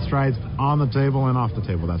making strides on the table and off the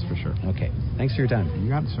table, that's for sure. Okay. Thanks for your time. You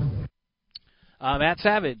got it, sir. Matt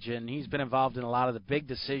Savage, and he's been involved in a lot of the big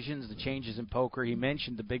decisions, the changes in poker. He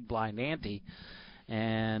mentioned the big blind ante,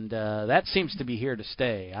 and that seems to be here to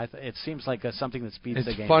stay. It seems like something that speeds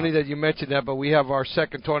the game. It's funny up. that you mentioned that, but we have our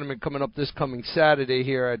second tournament coming up this coming Saturday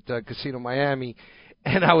here at Casino Miami,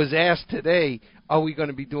 and I was asked today, are we going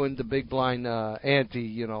to be doing the big blind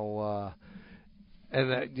ante,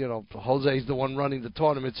 and Jose's the one running the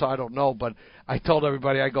tournament, so I don't know, but I told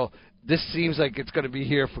everybody, I go, this seems like it's going to be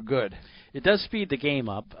here for good. It does speed the game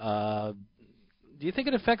up. Do you think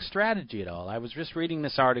it affects strategy at all? I was just reading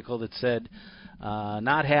this article that said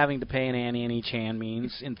not having to pay an ante in each hand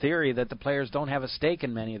means, in theory, that the players don't have a stake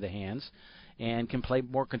in many of the hands and can play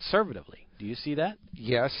more conservatively. Do you see that?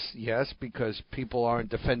 Yes, because people aren't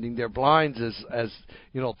defending their blinds as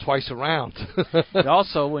twice around.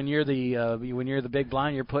 Also, when you're the big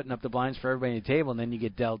blind, you're putting up the blinds for everybody at the table, and then you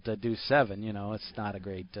get dealt deuce 7. It's not a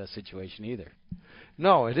great situation either.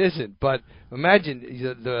 No, it isn't. But imagine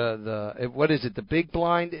what is it? The big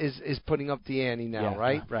blind is putting up the ante now,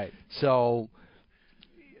 right? Right. So,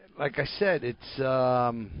 like I said, it's.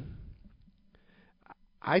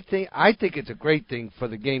 I think it's a great thing for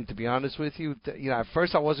the game. To be honest with you, at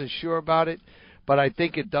first I wasn't sure about it, but I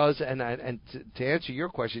think it does. And to answer your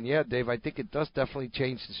question, yeah, Dave, I think it does definitely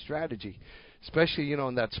change the strategy. Especially,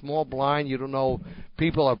 in that small blind, you don't know,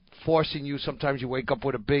 people are forcing you. Sometimes you wake up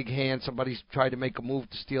with a big hand, somebody's tried to make a move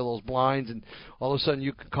to steal those blinds, and all of a sudden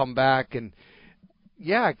you can come back. And,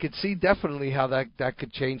 yeah, I could see definitely how that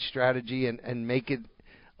could change strategy and make it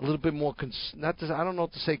a little bit more, I don't know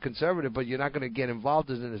what to say conservative, but you're not going to get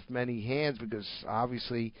involved in as many hands because,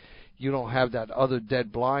 obviously, you don't have that other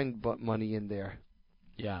dead blind money in there.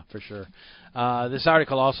 Yeah, for sure. This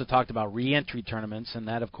article also talked about re-entry tournaments, and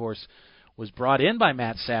that, of course, was brought in by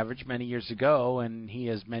Matt Savage many years ago, and he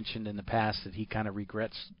has mentioned in the past that he kind of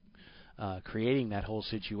regrets creating that whole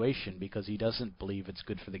situation because he doesn't believe it's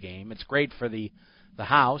good for the game. It's great for the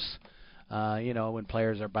house, when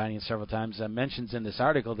players are buying in several times. Mentions in this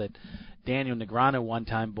article that Daniel Negreanu one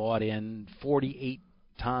time bought in 48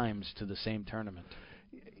 times to the same tournament.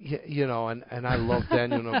 And I love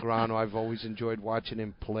Daniel Negreanu. I've always enjoyed watching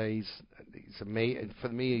him play. He's amazing. For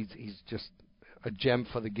me, he's just a gem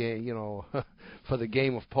for the game, for the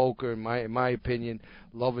game of poker. In my opinion,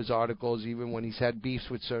 love his articles. Even when he's had beefs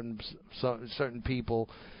with certain people,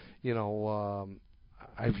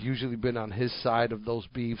 I've usually been on his side of those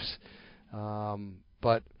beefs.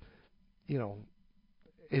 But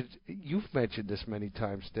you've mentioned this many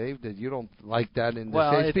times, Dave, that you don't like that in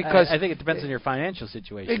the face because I think it depends on your financial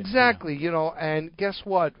situation. Exactly, and guess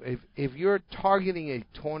what? If you're targeting a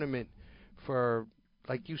tournament for,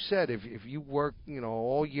 like you said, if you work,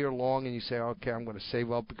 all year long and you say, okay, I'm going to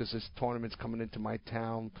save up because this tournament's coming into my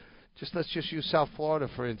town. Let's just use South Florida,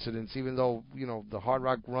 for instance, even though, the Hard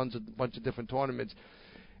Rock runs a bunch of different tournaments.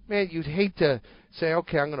 Man, you'd hate to say,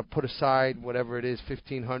 okay, I'm going to put aside whatever it is,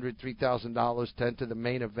 $1,500, $3,000 to enter the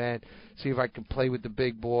main event, see if I can play with the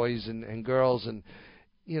big boys and girls. And,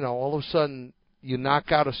 all of a sudden you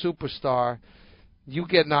knock out a superstar you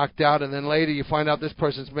get knocked out, and then later you find out this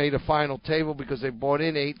person's made a final table because they bought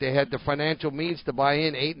in 8. They had the financial means to buy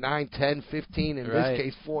in 8, 9, 10, 15, in this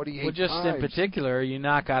case 48 Well, just times. in particular, you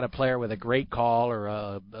knock out a player with a great call or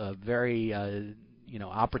a very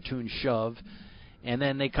opportune shove, and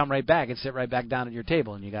then they come right back and sit right back down at your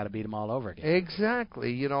table, and you got to beat them all over again.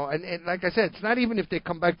 Exactly, and like I said, it's not even if they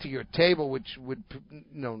come back to your table, which would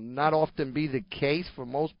not often be the case for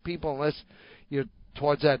most people unless you're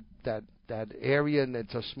towards that area and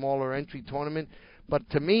it's a smaller entry tournament. But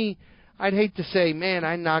to me, I'd hate to say, man,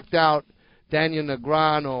 I knocked out Daniel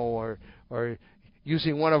Negreanu or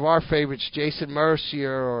using one of our favorites, Jason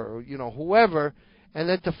Mercier, or whoever. And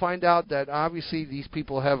then to find out that obviously these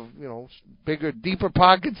people have, bigger, deeper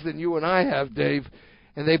pockets than you and I have, Dave,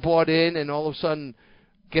 and they bought in and all of a sudden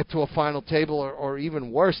get to a final table or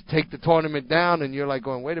even worse, take the tournament down, and you're like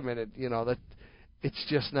going, wait a minute, that it's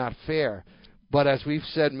just not fair. But as we've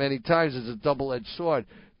said many times, it's a double-edged sword.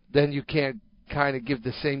 Then you can't kind of give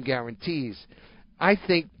the same guarantees. I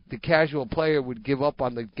think the casual player would give up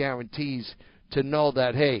on the guarantees to know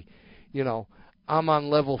that, hey, I'm on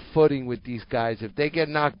level footing with these guys. If they get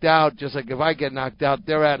knocked out, just like if I get knocked out,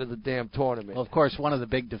 they're out of the damn tournament. Well, of course, one of the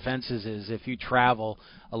big defenses is if you travel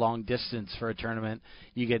a long distance for a tournament,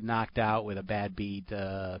 you get knocked out with a bad beat,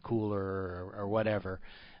 cooler, or whatever.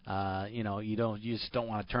 You just don't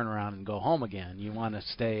want to turn around and go home again. You want to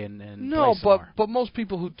stay and play some more. but most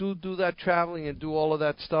people who do that traveling and do all of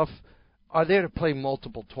that stuff are there to play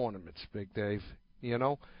multiple tournaments, Big Dave.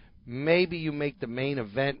 Maybe you make the main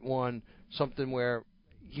event one something where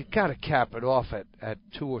you got to cap it off at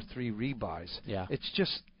 2 or 3 rebuys. Yeah. It's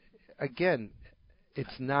just, again,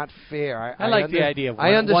 it's not fair. I like the idea of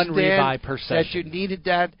one rebuy per session. That you needed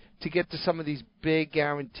that to get to some of these big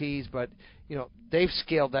guarantees, but they've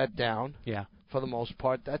scaled that down. Yeah. For the most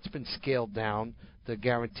part, that's been scaled down, the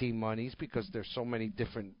guarantee monies, because there's so many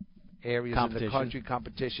different areas in the country,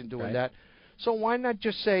 competition doing that. So why not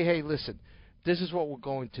just say, hey, listen, this is what we're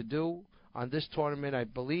going to do on this tournament. I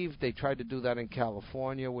believe they tried to do that in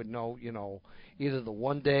California with no, either the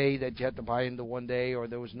one day that you had to buy into one day, or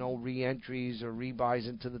there was no re-entries or rebuys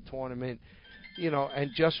into the tournament,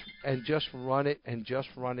 and just run it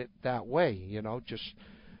that way, just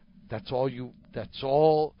that's all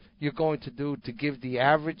you're going to do to give the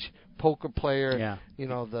average poker player,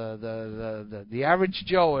 the average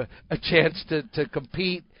Joe a chance to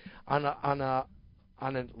compete on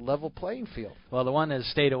a level playing field. Well, the one that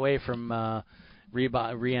stayed away from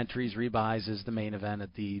re-entries, rebuys is the main event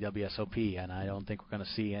at the WSOP, and I don't think we're going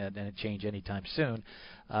to see it change anytime soon.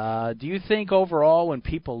 Do you think overall, when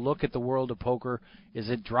people look at the world of poker, is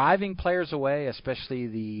it driving players away, especially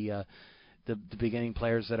the beginning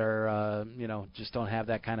players that are just don't have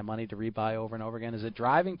that kind of money to rebuy over and over again? Is it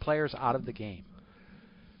driving players out of the game?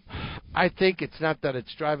 I think it's not that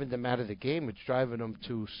it's driving them out of the game. It's driving them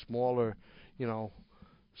to smaller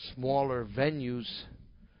venues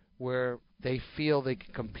where they feel they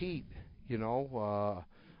can compete. A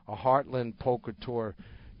Heartland Poker Tour.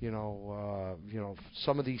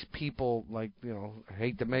 Some of these people, like, I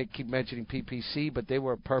hate to keep mentioning PPC, but they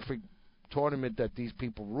were a perfect tournament that these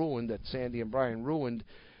people ruined, that Sandy and Brian ruined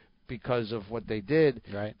because of what they did.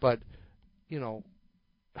 Right. But,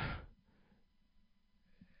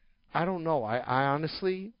 I don't know. I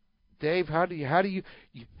honestly, Dave, how do you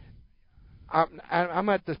I'm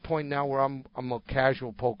at this point now where I'm a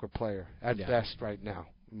casual poker player at best right now.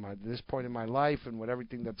 At this point in my life and with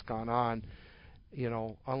everything that's gone on,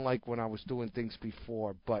 unlike when I was doing things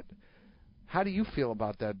before. But how do you feel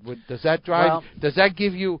about that? Does that drive? Well, does that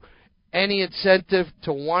give you any incentive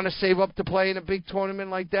to want to save up to play in a big tournament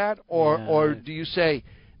like that, or do you say,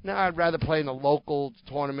 no, I'd rather play in a local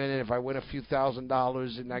tournament, and if I win a few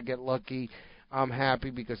 $1,000s and I get lucky, I'm happy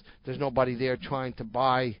because there's nobody there trying to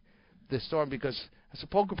buy this tournament? Because as a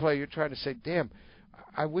poker player, you're trying to say, damn,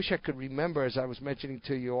 I wish I could remember, as I was mentioning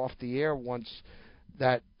to you off the air once,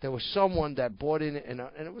 that there was someone that bought in, and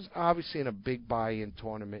it was obviously in a big buy-in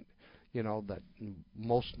tournament, that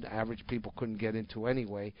most average people couldn't get into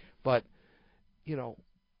anyway. But,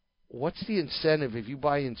 what's the incentive if you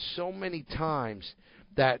buy in so many times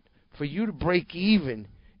that for you to break even,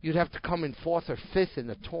 you'd have to come in 4th or 5th in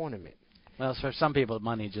the tournament? Well, for some people,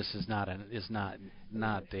 money just is not a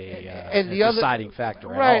deciding factor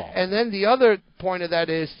at all. Right, and then the other point of that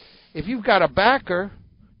is, if you've got a backer,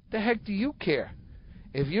 the heck do you care?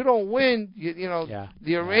 If you don't win,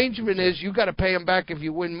 the arrangement is you got to pay them back if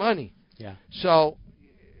you win money. Yeah. So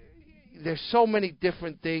there's so many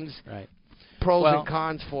different things, right, pros and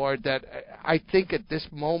cons for it, that I think at this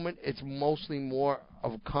moment it's mostly more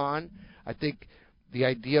of a con. I think the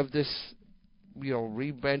idea of this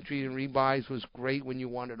re-entry and rebuys was great when you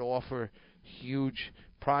wanted to offer huge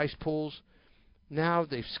prize pools. Now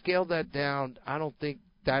they've scaled that down. I don't think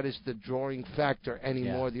that is the drawing factor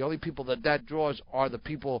anymore. The only people that draws are the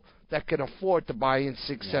people that can afford to buy in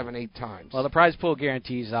 6, 7, 8 times. Well, the prize pool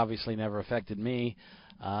guarantees obviously never affected me.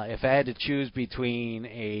 If I had to choose between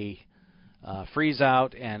a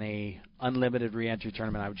freeze-out and a unlimited re-entry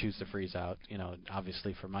tournament, I would choose the freeze-out,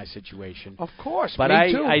 obviously for my situation. Of course, but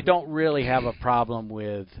me too. I don't really have a problem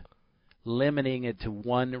with limiting it to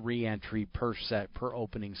one re-entry per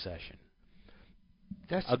opening session.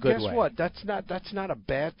 That's a good way. Guess what? That's not a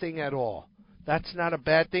bad thing at all. That's not a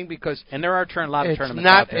bad thing because there are a lot of tournaments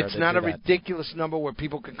out there. It's not a ridiculous number where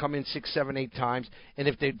people can come in 6, 7, 8 times. And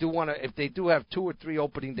if they do have 2 or 3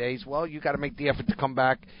 opening days, well, you got to make the effort to come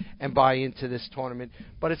back and buy into this tournament.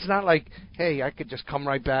 But it's not like, hey, I could just come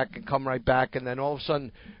right back, and then all of a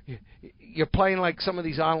sudden you're playing like some of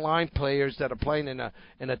these online players that are playing in a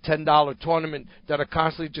 $10 tournament that are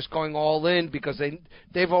constantly just going all in because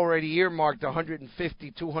they've already earmarked $150,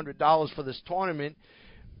 $200 for this tournament,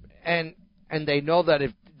 and they know that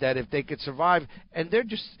if they could survive, and they're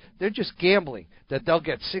just gambling that they'll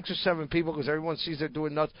get 6 or 7 people because everyone sees they're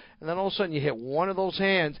doing nuts, and then all of a sudden you hit one of those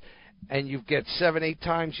hands and you get 7, 8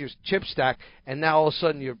 times your chip stack, and now all of a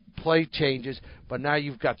sudden your play changes, but now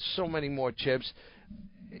you've got so many more chips.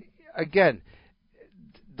 Again,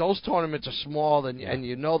 those tournaments are small, and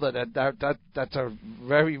you know that's a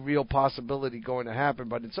very real possibility going to happen.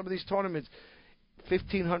 But in some of these tournaments,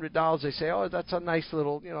 $1,500, they say, oh, that's a nice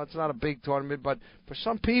little, it's not a big tournament. But for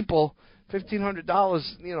some people,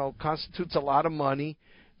 $1,500, constitutes a lot of money.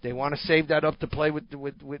 They want to save that up to play with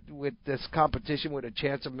this competition with a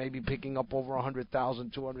chance of maybe picking up over $100,000,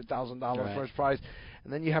 $200,000 first prize.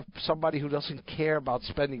 And then you have somebody who doesn't care about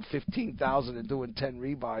spending $15,000 and doing 10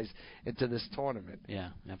 rebuys into this tournament. Yeah,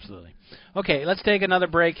 absolutely. Okay, let's take another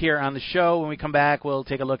break here on the show. When we come back, we'll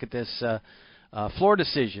take a look at this floor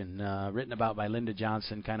decision written about by Linda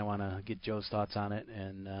Johnson. Kind of want to get Joe's thoughts on it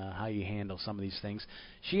and how you handle some of these things.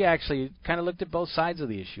 She actually kind of looked at both sides of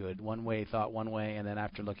the issue. It one way, thought one way, and then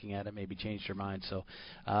after looking at it, maybe changed her mind. So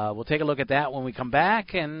we'll take a look at that when we come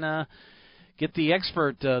back and get the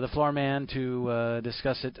expert, the floor man, to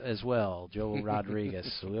discuss it as well, Joe Rodriguez.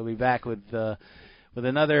 So we'll be back with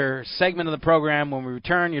another segment of the program when we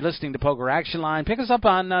return. You're listening to Poker Action Line. Pick us up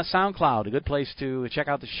on SoundCloud, a good place to check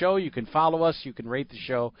out the show. You can follow us. You can rate the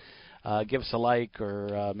show. Give us a like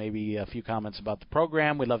or maybe a few comments about the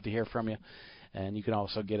program. We'd love to hear from you. And you can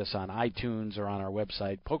also get us on iTunes or on our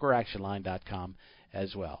website, PokerActionLine.com,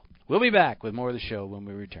 as well. We'll be back with more of the show when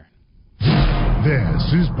we return.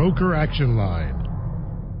 This is Poker Action Line.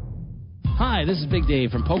 Hi, this is Big Dave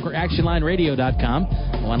from PokerActionLineRadio.com.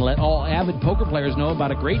 I want to let all avid poker players know about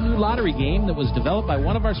a great new lottery game that was developed by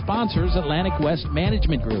one of our sponsors, Atlantic West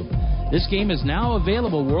Management Group. This game is now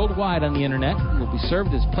available worldwide on the Internet and will be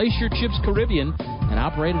served as Place Your Chips Caribbean and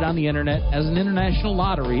operated on the Internet as an international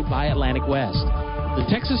lottery by Atlantic West. The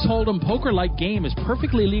Texas Hold'em poker-like game is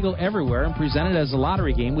perfectly legal everywhere and presented as a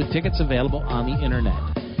lottery game with tickets available on the Internet.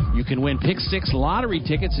 You can win Pick 6 lottery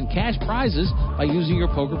tickets and cash prizes by using your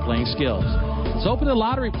poker playing skills. It's open to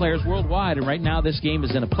lottery players worldwide, and right now this game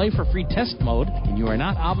is in a play-for-free test mode, and you are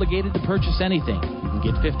not obligated to purchase anything. You can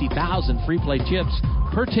get 50,000 free play chips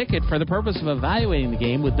per ticket for the purpose of evaluating the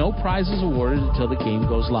game with no prizes awarded until the game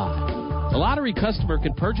goes live. The lottery customer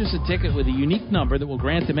can purchase a ticket with a unique number that will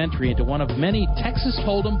grant them entry into one of many Texas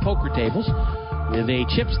Hold'em poker tables with a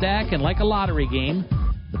chip stack, and like a lottery game,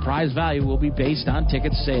 the prize value will be based on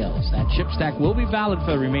ticket sales. That chip stack will be valid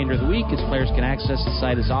for the remainder of the week as players can access the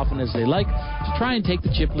site as often as they like to try and take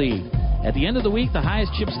the chip lead. At the end of the week, the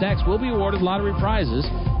highest chip stacks will be awarded lottery prizes,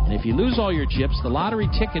 and if you lose all your chips, the lottery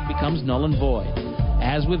ticket becomes null and void.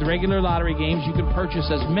 As with regular lottery games, you can purchase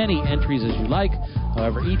as many entries as you like.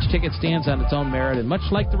 However, each ticket stands on its own merit, and much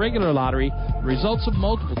like the regular lottery, the results of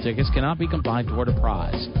multiple tickets cannot be combined toward a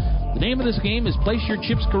prize. The name of this game is Place Your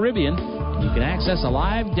Chips Caribbean, and you can access a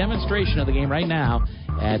live demonstration of the game right now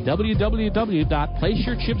at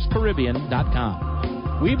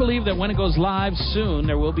www.placeyourchipscaribbean.com. We believe that when it goes live soon,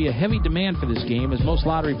 there will be a heavy demand for this game, as most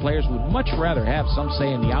lottery players would much rather have some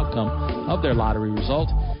say in the outcome of their lottery result.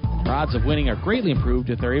 Their odds of winning are greatly improved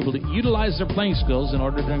if they're able to utilize their playing skills in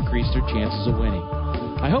order to increase their chances of winning.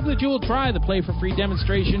 I hope that you will try the Play for Free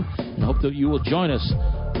demonstration and hope that you will join us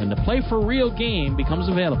when the Play for Real game becomes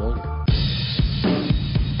available.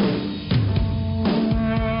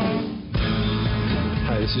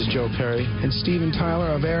 Hi, this this is Joe Perry and Steven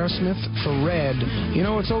Tyler of Aerosmith for Red. You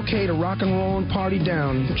know, it's okay to rock and roll and party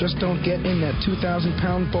down. Just don't get in that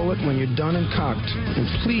 2,000-pound bullet when you're done and cocked. And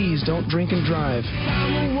please don't drink and drive.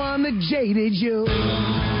 I'm the one that jaded you.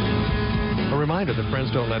 A reminder that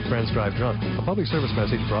friends don't let friends drive drunk. A public service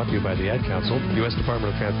message brought to you by the Ad Council, U.S.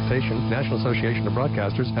 Department of Transportation, National Association of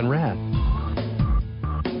Broadcasters, and RAD.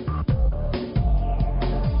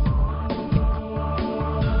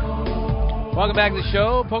 Welcome back to the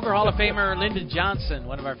show. Poker Hall of Famer Lyndon Johnson,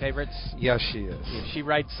 one of our favorites. Yes, she is. If she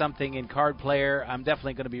writes something in Card Player, I'm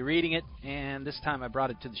definitely going to be reading it. And this time I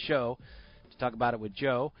brought it to the show to talk about it with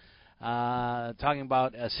Joe. Talking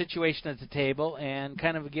about a situation at the table and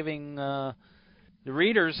kind of giving the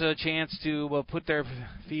readers a chance to put their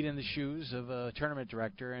feet in the shoes of a tournament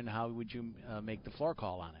director and how would you make the floor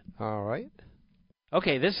call on it. All right.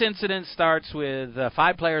 Okay, this incident starts with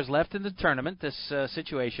 5 players left in the tournament, this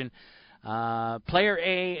situation. Player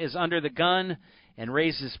A is under the gun and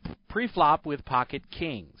raises pre-flop with pocket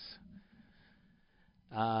kings.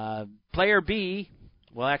 Player B,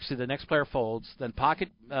 well, actually the next player folds. Then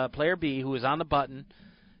player B, who is on the button,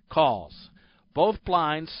 calls. Both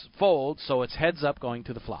blinds fold, so it's heads up going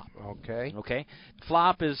to the flop. Okay.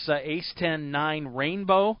 Flop is ace-10-9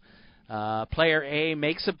 rainbow. Player A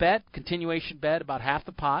makes a bet, continuation bet, about half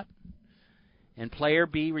the pot. And player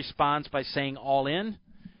B responds by saying all in.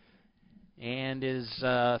 And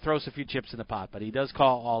throws a few chips in the pot, but he does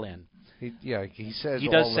call all in. He says he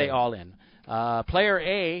all does in. say all in. Player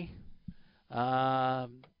A,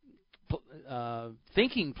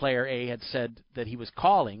 thinking player A had said that he was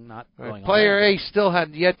calling, not going. Player all in. A still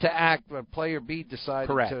had yet to act, but player B decided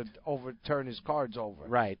Correct. to overturn his cards over.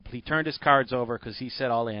 Right. He turned his cards over because he said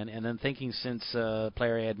all in, and then thinking since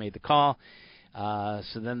player A had made the call,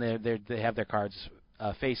 so then they have their cards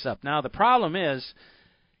face up. Now the problem is,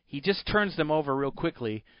 he just turns them over real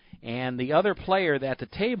quickly, and the other player at the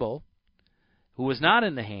table, who was not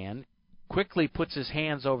in the hand, quickly puts his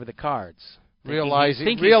hands over the cards.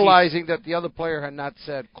 Realizing that the other player had not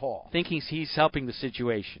said call. Thinking he's helping the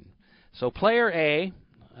situation. So player A,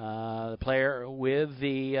 the player with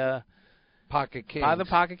the pocket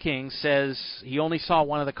kings, says he only saw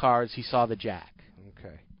one of the cards. He saw the jack.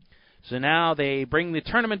 Okay. So now they bring the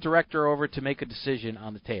tournament director over to make a decision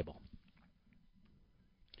on the table.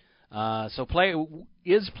 So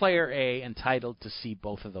is player A entitled to see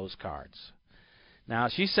both of those cards? Now,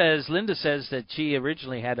 Linda says that she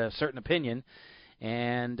originally had a certain opinion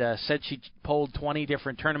and said she polled 20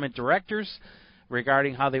 different tournament directors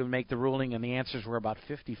regarding how they would make the ruling, and the answers were about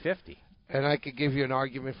 50-50. And I could give you an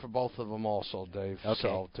argument for both of them also, Dave. Okay.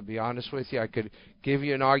 So, to be honest with you, I could give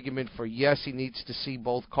you an argument for yes, he needs to see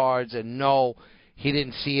both cards, and no, he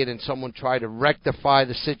didn't see it, and someone tried to rectify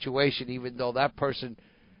the situation, even though that person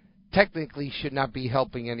technically should not be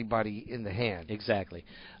helping anybody in the hand. Exactly.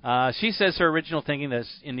 She says her original thinking that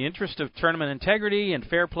in the interest of tournament integrity and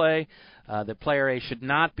fair play, that player A should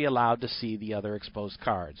not be allowed to see the other exposed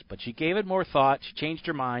cards. But she gave it more thought, she changed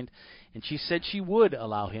her mind, and she said she would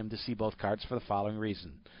allow him to see both cards for the following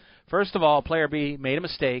reason. First of all, player B made a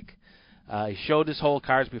mistake. He showed his whole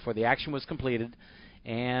cards before the action was completed,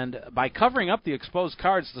 and by covering up the exposed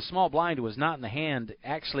cards, the small blind who was not in the hand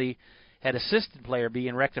actually had assisted player B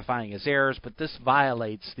in rectifying his errors, but this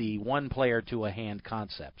violates the one player to a hand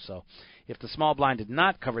concept. So if the small blind had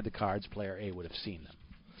not covered the cards, player A would have seen them.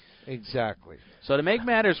 Exactly. So to make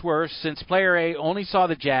matters worse, since player A only saw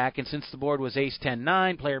the jack, and since the board was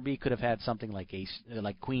ace-10-9, player B could have had something like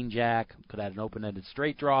queen-jack, could have had an open-ended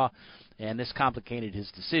straight draw, and this complicated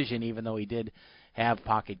his decision, even though he did have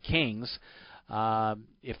pocket kings.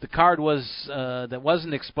 If the card that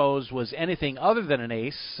wasn't exposed was anything other than an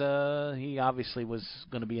ace, he obviously was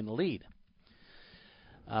going to be in the lead.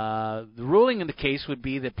 The ruling in the case would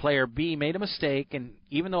be that player B made a mistake, and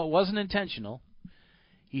even though it wasn't intentional,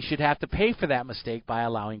 he should have to pay for that mistake by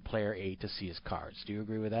allowing player A to see his cards. Do you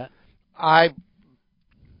agree with that? Like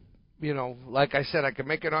I said, I can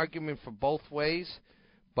make an argument for both ways,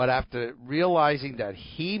 but after realizing that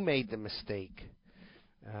he made the mistake,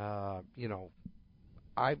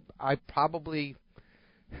 I probably,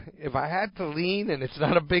 if I had to lean, and it's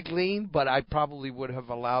not a big lean, but I probably would have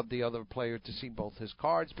allowed the other player to see both his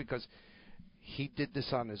cards because he did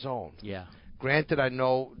this on his own. Yeah. Granted, I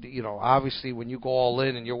know, obviously when you go all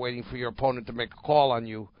in and you're waiting for your opponent to make a call on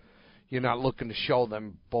you, you're not looking to show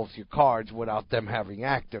them both your cards without them having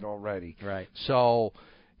acted already. Right. So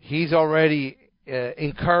he's already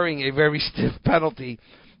incurring a very stiff penalty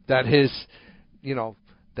that his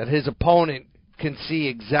opponent can see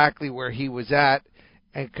exactly where he was at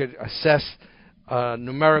and could assess a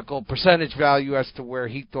numerical percentage value as to where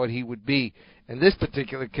he thought he would be. In this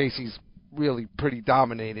particular case, he's really pretty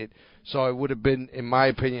dominated. So it would have been, in my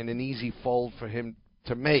opinion, an easy fold for him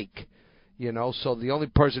to make. So the only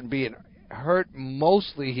person being hurt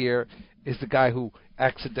mostly here is the guy who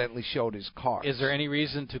accidentally showed his cards. Is there any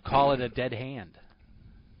reason to call it a dead hand?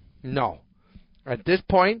 No. At this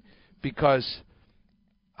point, because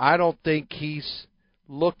I don't think he's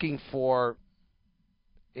looking for,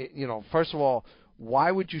 first of all,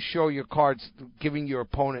 why would you show your cards, giving your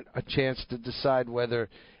opponent a chance to decide whether,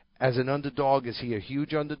 as an underdog, is he a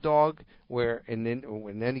huge underdog, where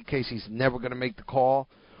in any case he's never going to make the call,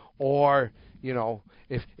 or,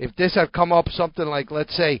 if this had come up something like,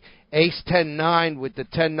 let's say, ace 10-9 with the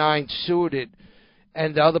 10-9 suited,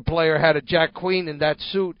 and the other player had a jack-queen in that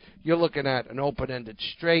suit, you're looking at an open-ended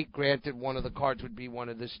straight. Granted, one of the cards would be one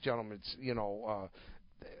of this gentleman's,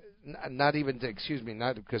 not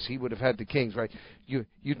because he would have had the kings, right?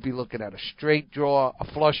 You'd be looking at a straight draw, a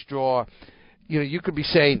flush draw. You could be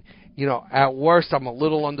saying, at worst, I'm a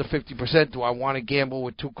little under 50%. Do I want to gamble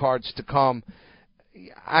with 2 cards to come?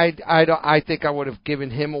 I think I would have given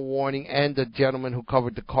him a warning and the gentleman who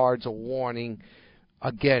covered the cards a warning.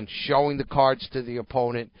 Again, showing the cards to the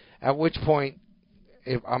opponent. At which point,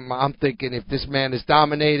 if I'm thinking if this man is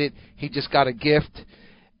dominated, he just got a gift.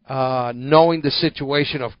 Knowing the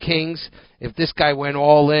situation of kings, if this guy went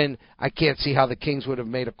all in, I can't see how the kings would have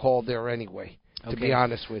made a call there anyway. To be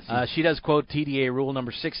honest with you. She does quote TDA rule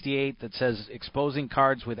number 68 that says exposing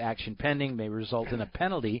cards with action pending may result in a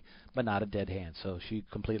penalty, but not a dead hand. So she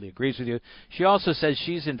completely agrees with you. She also says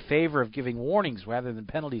she's in favor of giving warnings rather than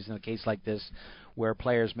penalties in a case like this where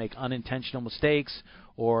players make unintentional mistakes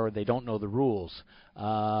or they don't know the rules.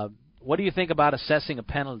 What do you think about assessing a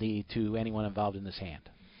penalty to anyone involved in this hand?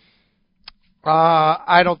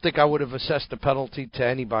 I don't think I would have assessed a penalty to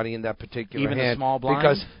anybody in that particular hand. Even the small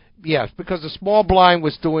blind? Because the small blind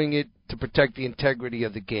was doing it to protect the integrity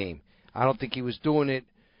of the game. I don't think he was doing it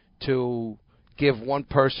to give one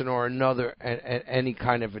person or another any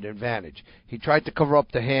kind of an advantage. He tried to cover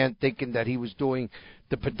up the hand thinking that he was doing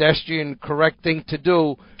the pedestrian correct thing to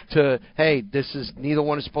do hey, neither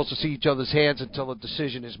one is supposed to see each other's hands until a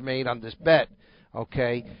decision is made on this bet.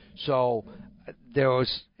 Okay? So there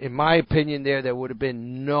was, in my opinion, there would have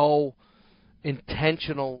been no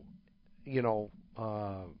intentional,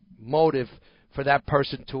 motive for that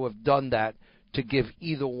person to have done that to give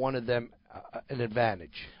either one of them an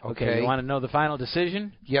advantage. Okay, you want to know the final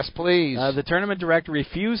decision? Yes, please. The tournament director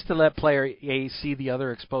refused to let player A see the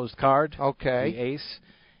other exposed card, the ace,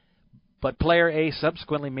 but player A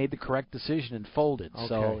subsequently made the correct decision and folded. Okay.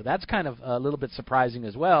 So that's kind of a little bit surprising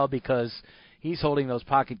as well because he's holding those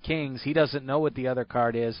pocket kings. He doesn't know what the other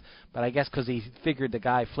card is, but I guess because he figured the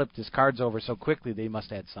guy flipped his cards over so quickly, they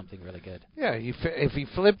must have had something really good. Yeah, if he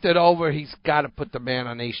flipped it over, he's got to put the man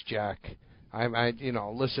on ace-jack.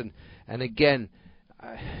 Listen, and again,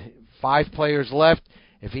 5 players left.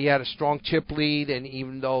 If he had a strong chip lead, and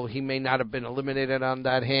even though he may not have been eliminated on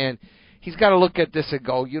that hand, he's got to look at this and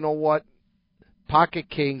go, you know what? Pocket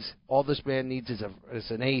kings, all this man needs is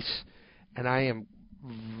an ace, and I am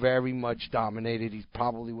very much dominated. He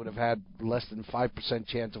probably would have had less than 5%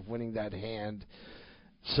 chance of winning that hand.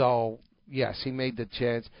 So, yes, he made the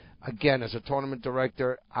chance. Again, as a tournament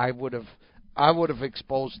director, I would have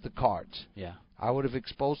exposed the cards. Yeah. I would have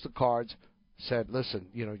exposed the cards, said, listen,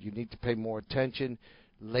 you need to pay more attention,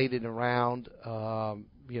 laid it around,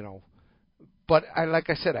 But like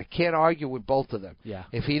I said, I can't argue with both of them. Yeah.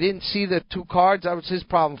 If he didn't see the 2 cards, that was his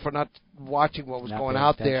problem for not watching what was going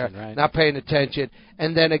out there, right. Not paying attention.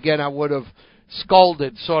 And then again, I would have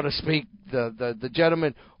scolded, so to speak, the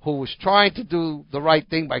gentleman who was trying to do the right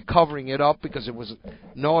thing by covering it up because it was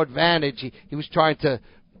no advantage. He was trying to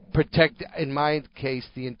protect, in my case,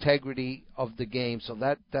 the integrity of the game. So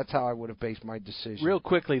that's how I would have based my decision. Real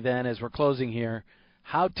quickly then, as we're closing here,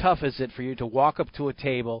 how tough is it for you to walk up to a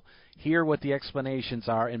table, hear what the explanations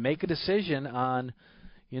are, and make a decision on,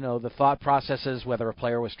 the thought processes, whether a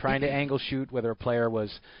player was trying to angle shoot, whether a player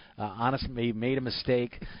was honestly made a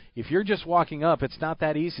mistake? If you're just walking up, it's not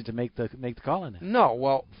that easy to make the call in it. No,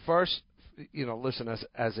 well, first, listen,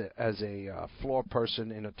 as a floor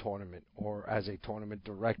person in a tournament or as a tournament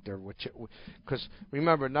director, because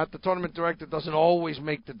remember, not the tournament director doesn't always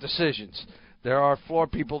make the decisions. There are floor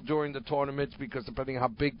people during the tournaments because depending on how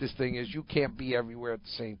big this thing is, you can't be everywhere at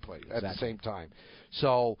the same place at the same time.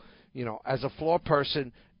 So, as a floor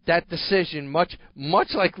person, that decision, much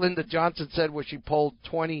like Linda Johnson said where she polled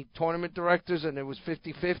 20 tournament directors and it was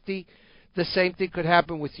 50-50, the same thing could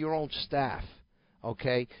happen with your own staff,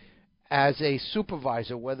 okay? As a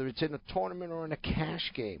supervisor, whether it's in a tournament or in a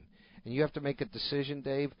cash game, and you have to make a decision,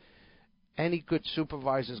 Dave, any good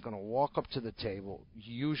supervisor is going to walk up to the table.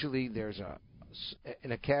 Usually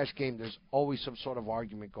in a cash game, there's always some sort of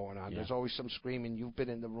argument going on. Yeah. There's always some screaming. You've been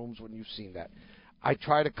in the rooms when you've seen that. I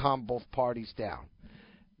try to calm both parties down.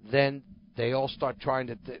 Then they all start trying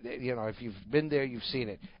to, if you've been there, you've seen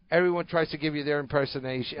it. Everyone tries to give you their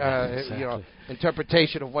impersonation, exactly.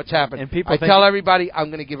 Interpretation of what's happened. And people tell everybody, I'm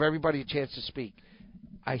going to give everybody a chance to speak.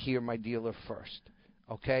 I hear my dealer first,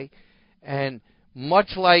 okay? And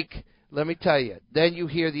much like, let me tell you, then you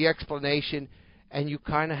hear the explanation, and you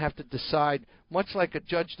kind of have to decide, much like a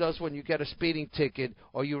judge does when you get a speeding ticket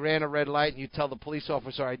or you ran a red light and you tell the police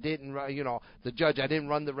officer, I didn't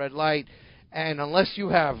run the red light. And unless you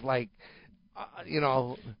have, the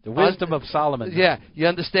wisdom of Solomon. Yeah, you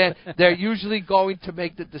understand? They're usually going to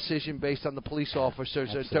make the decision based on the police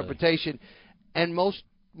officer's interpretation. And most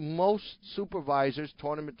supervisors,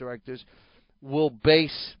 tournament directors, will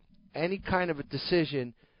base any kind of a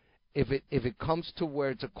decision, if it comes to where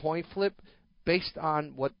it's a coin flip, based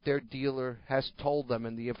on what their dealer has told them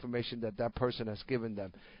and the information that person has given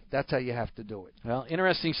them. That's how you have to do it. Well,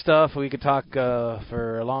 interesting stuff. We could talk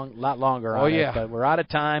for a lot longer on it, but we're out of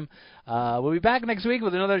time. We'll be back next week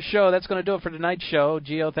with another show. That's going to do it for tonight's show.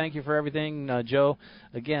 Gio, thank you for everything. Joe,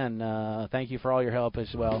 again, thank you for all your help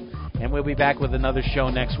as well. And we'll be back with another show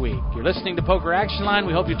next week. You're listening to Poker Action Line.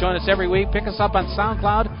 We hope you join us every week. Pick us up on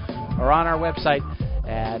SoundCloud or on our website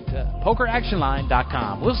at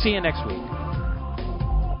pokeractionline.com. We'll see you next week.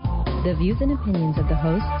 The views and opinions of the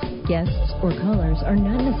hosts, guests, or callers are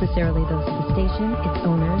not necessarily those of the station, its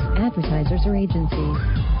owners, advertisers, or agencies.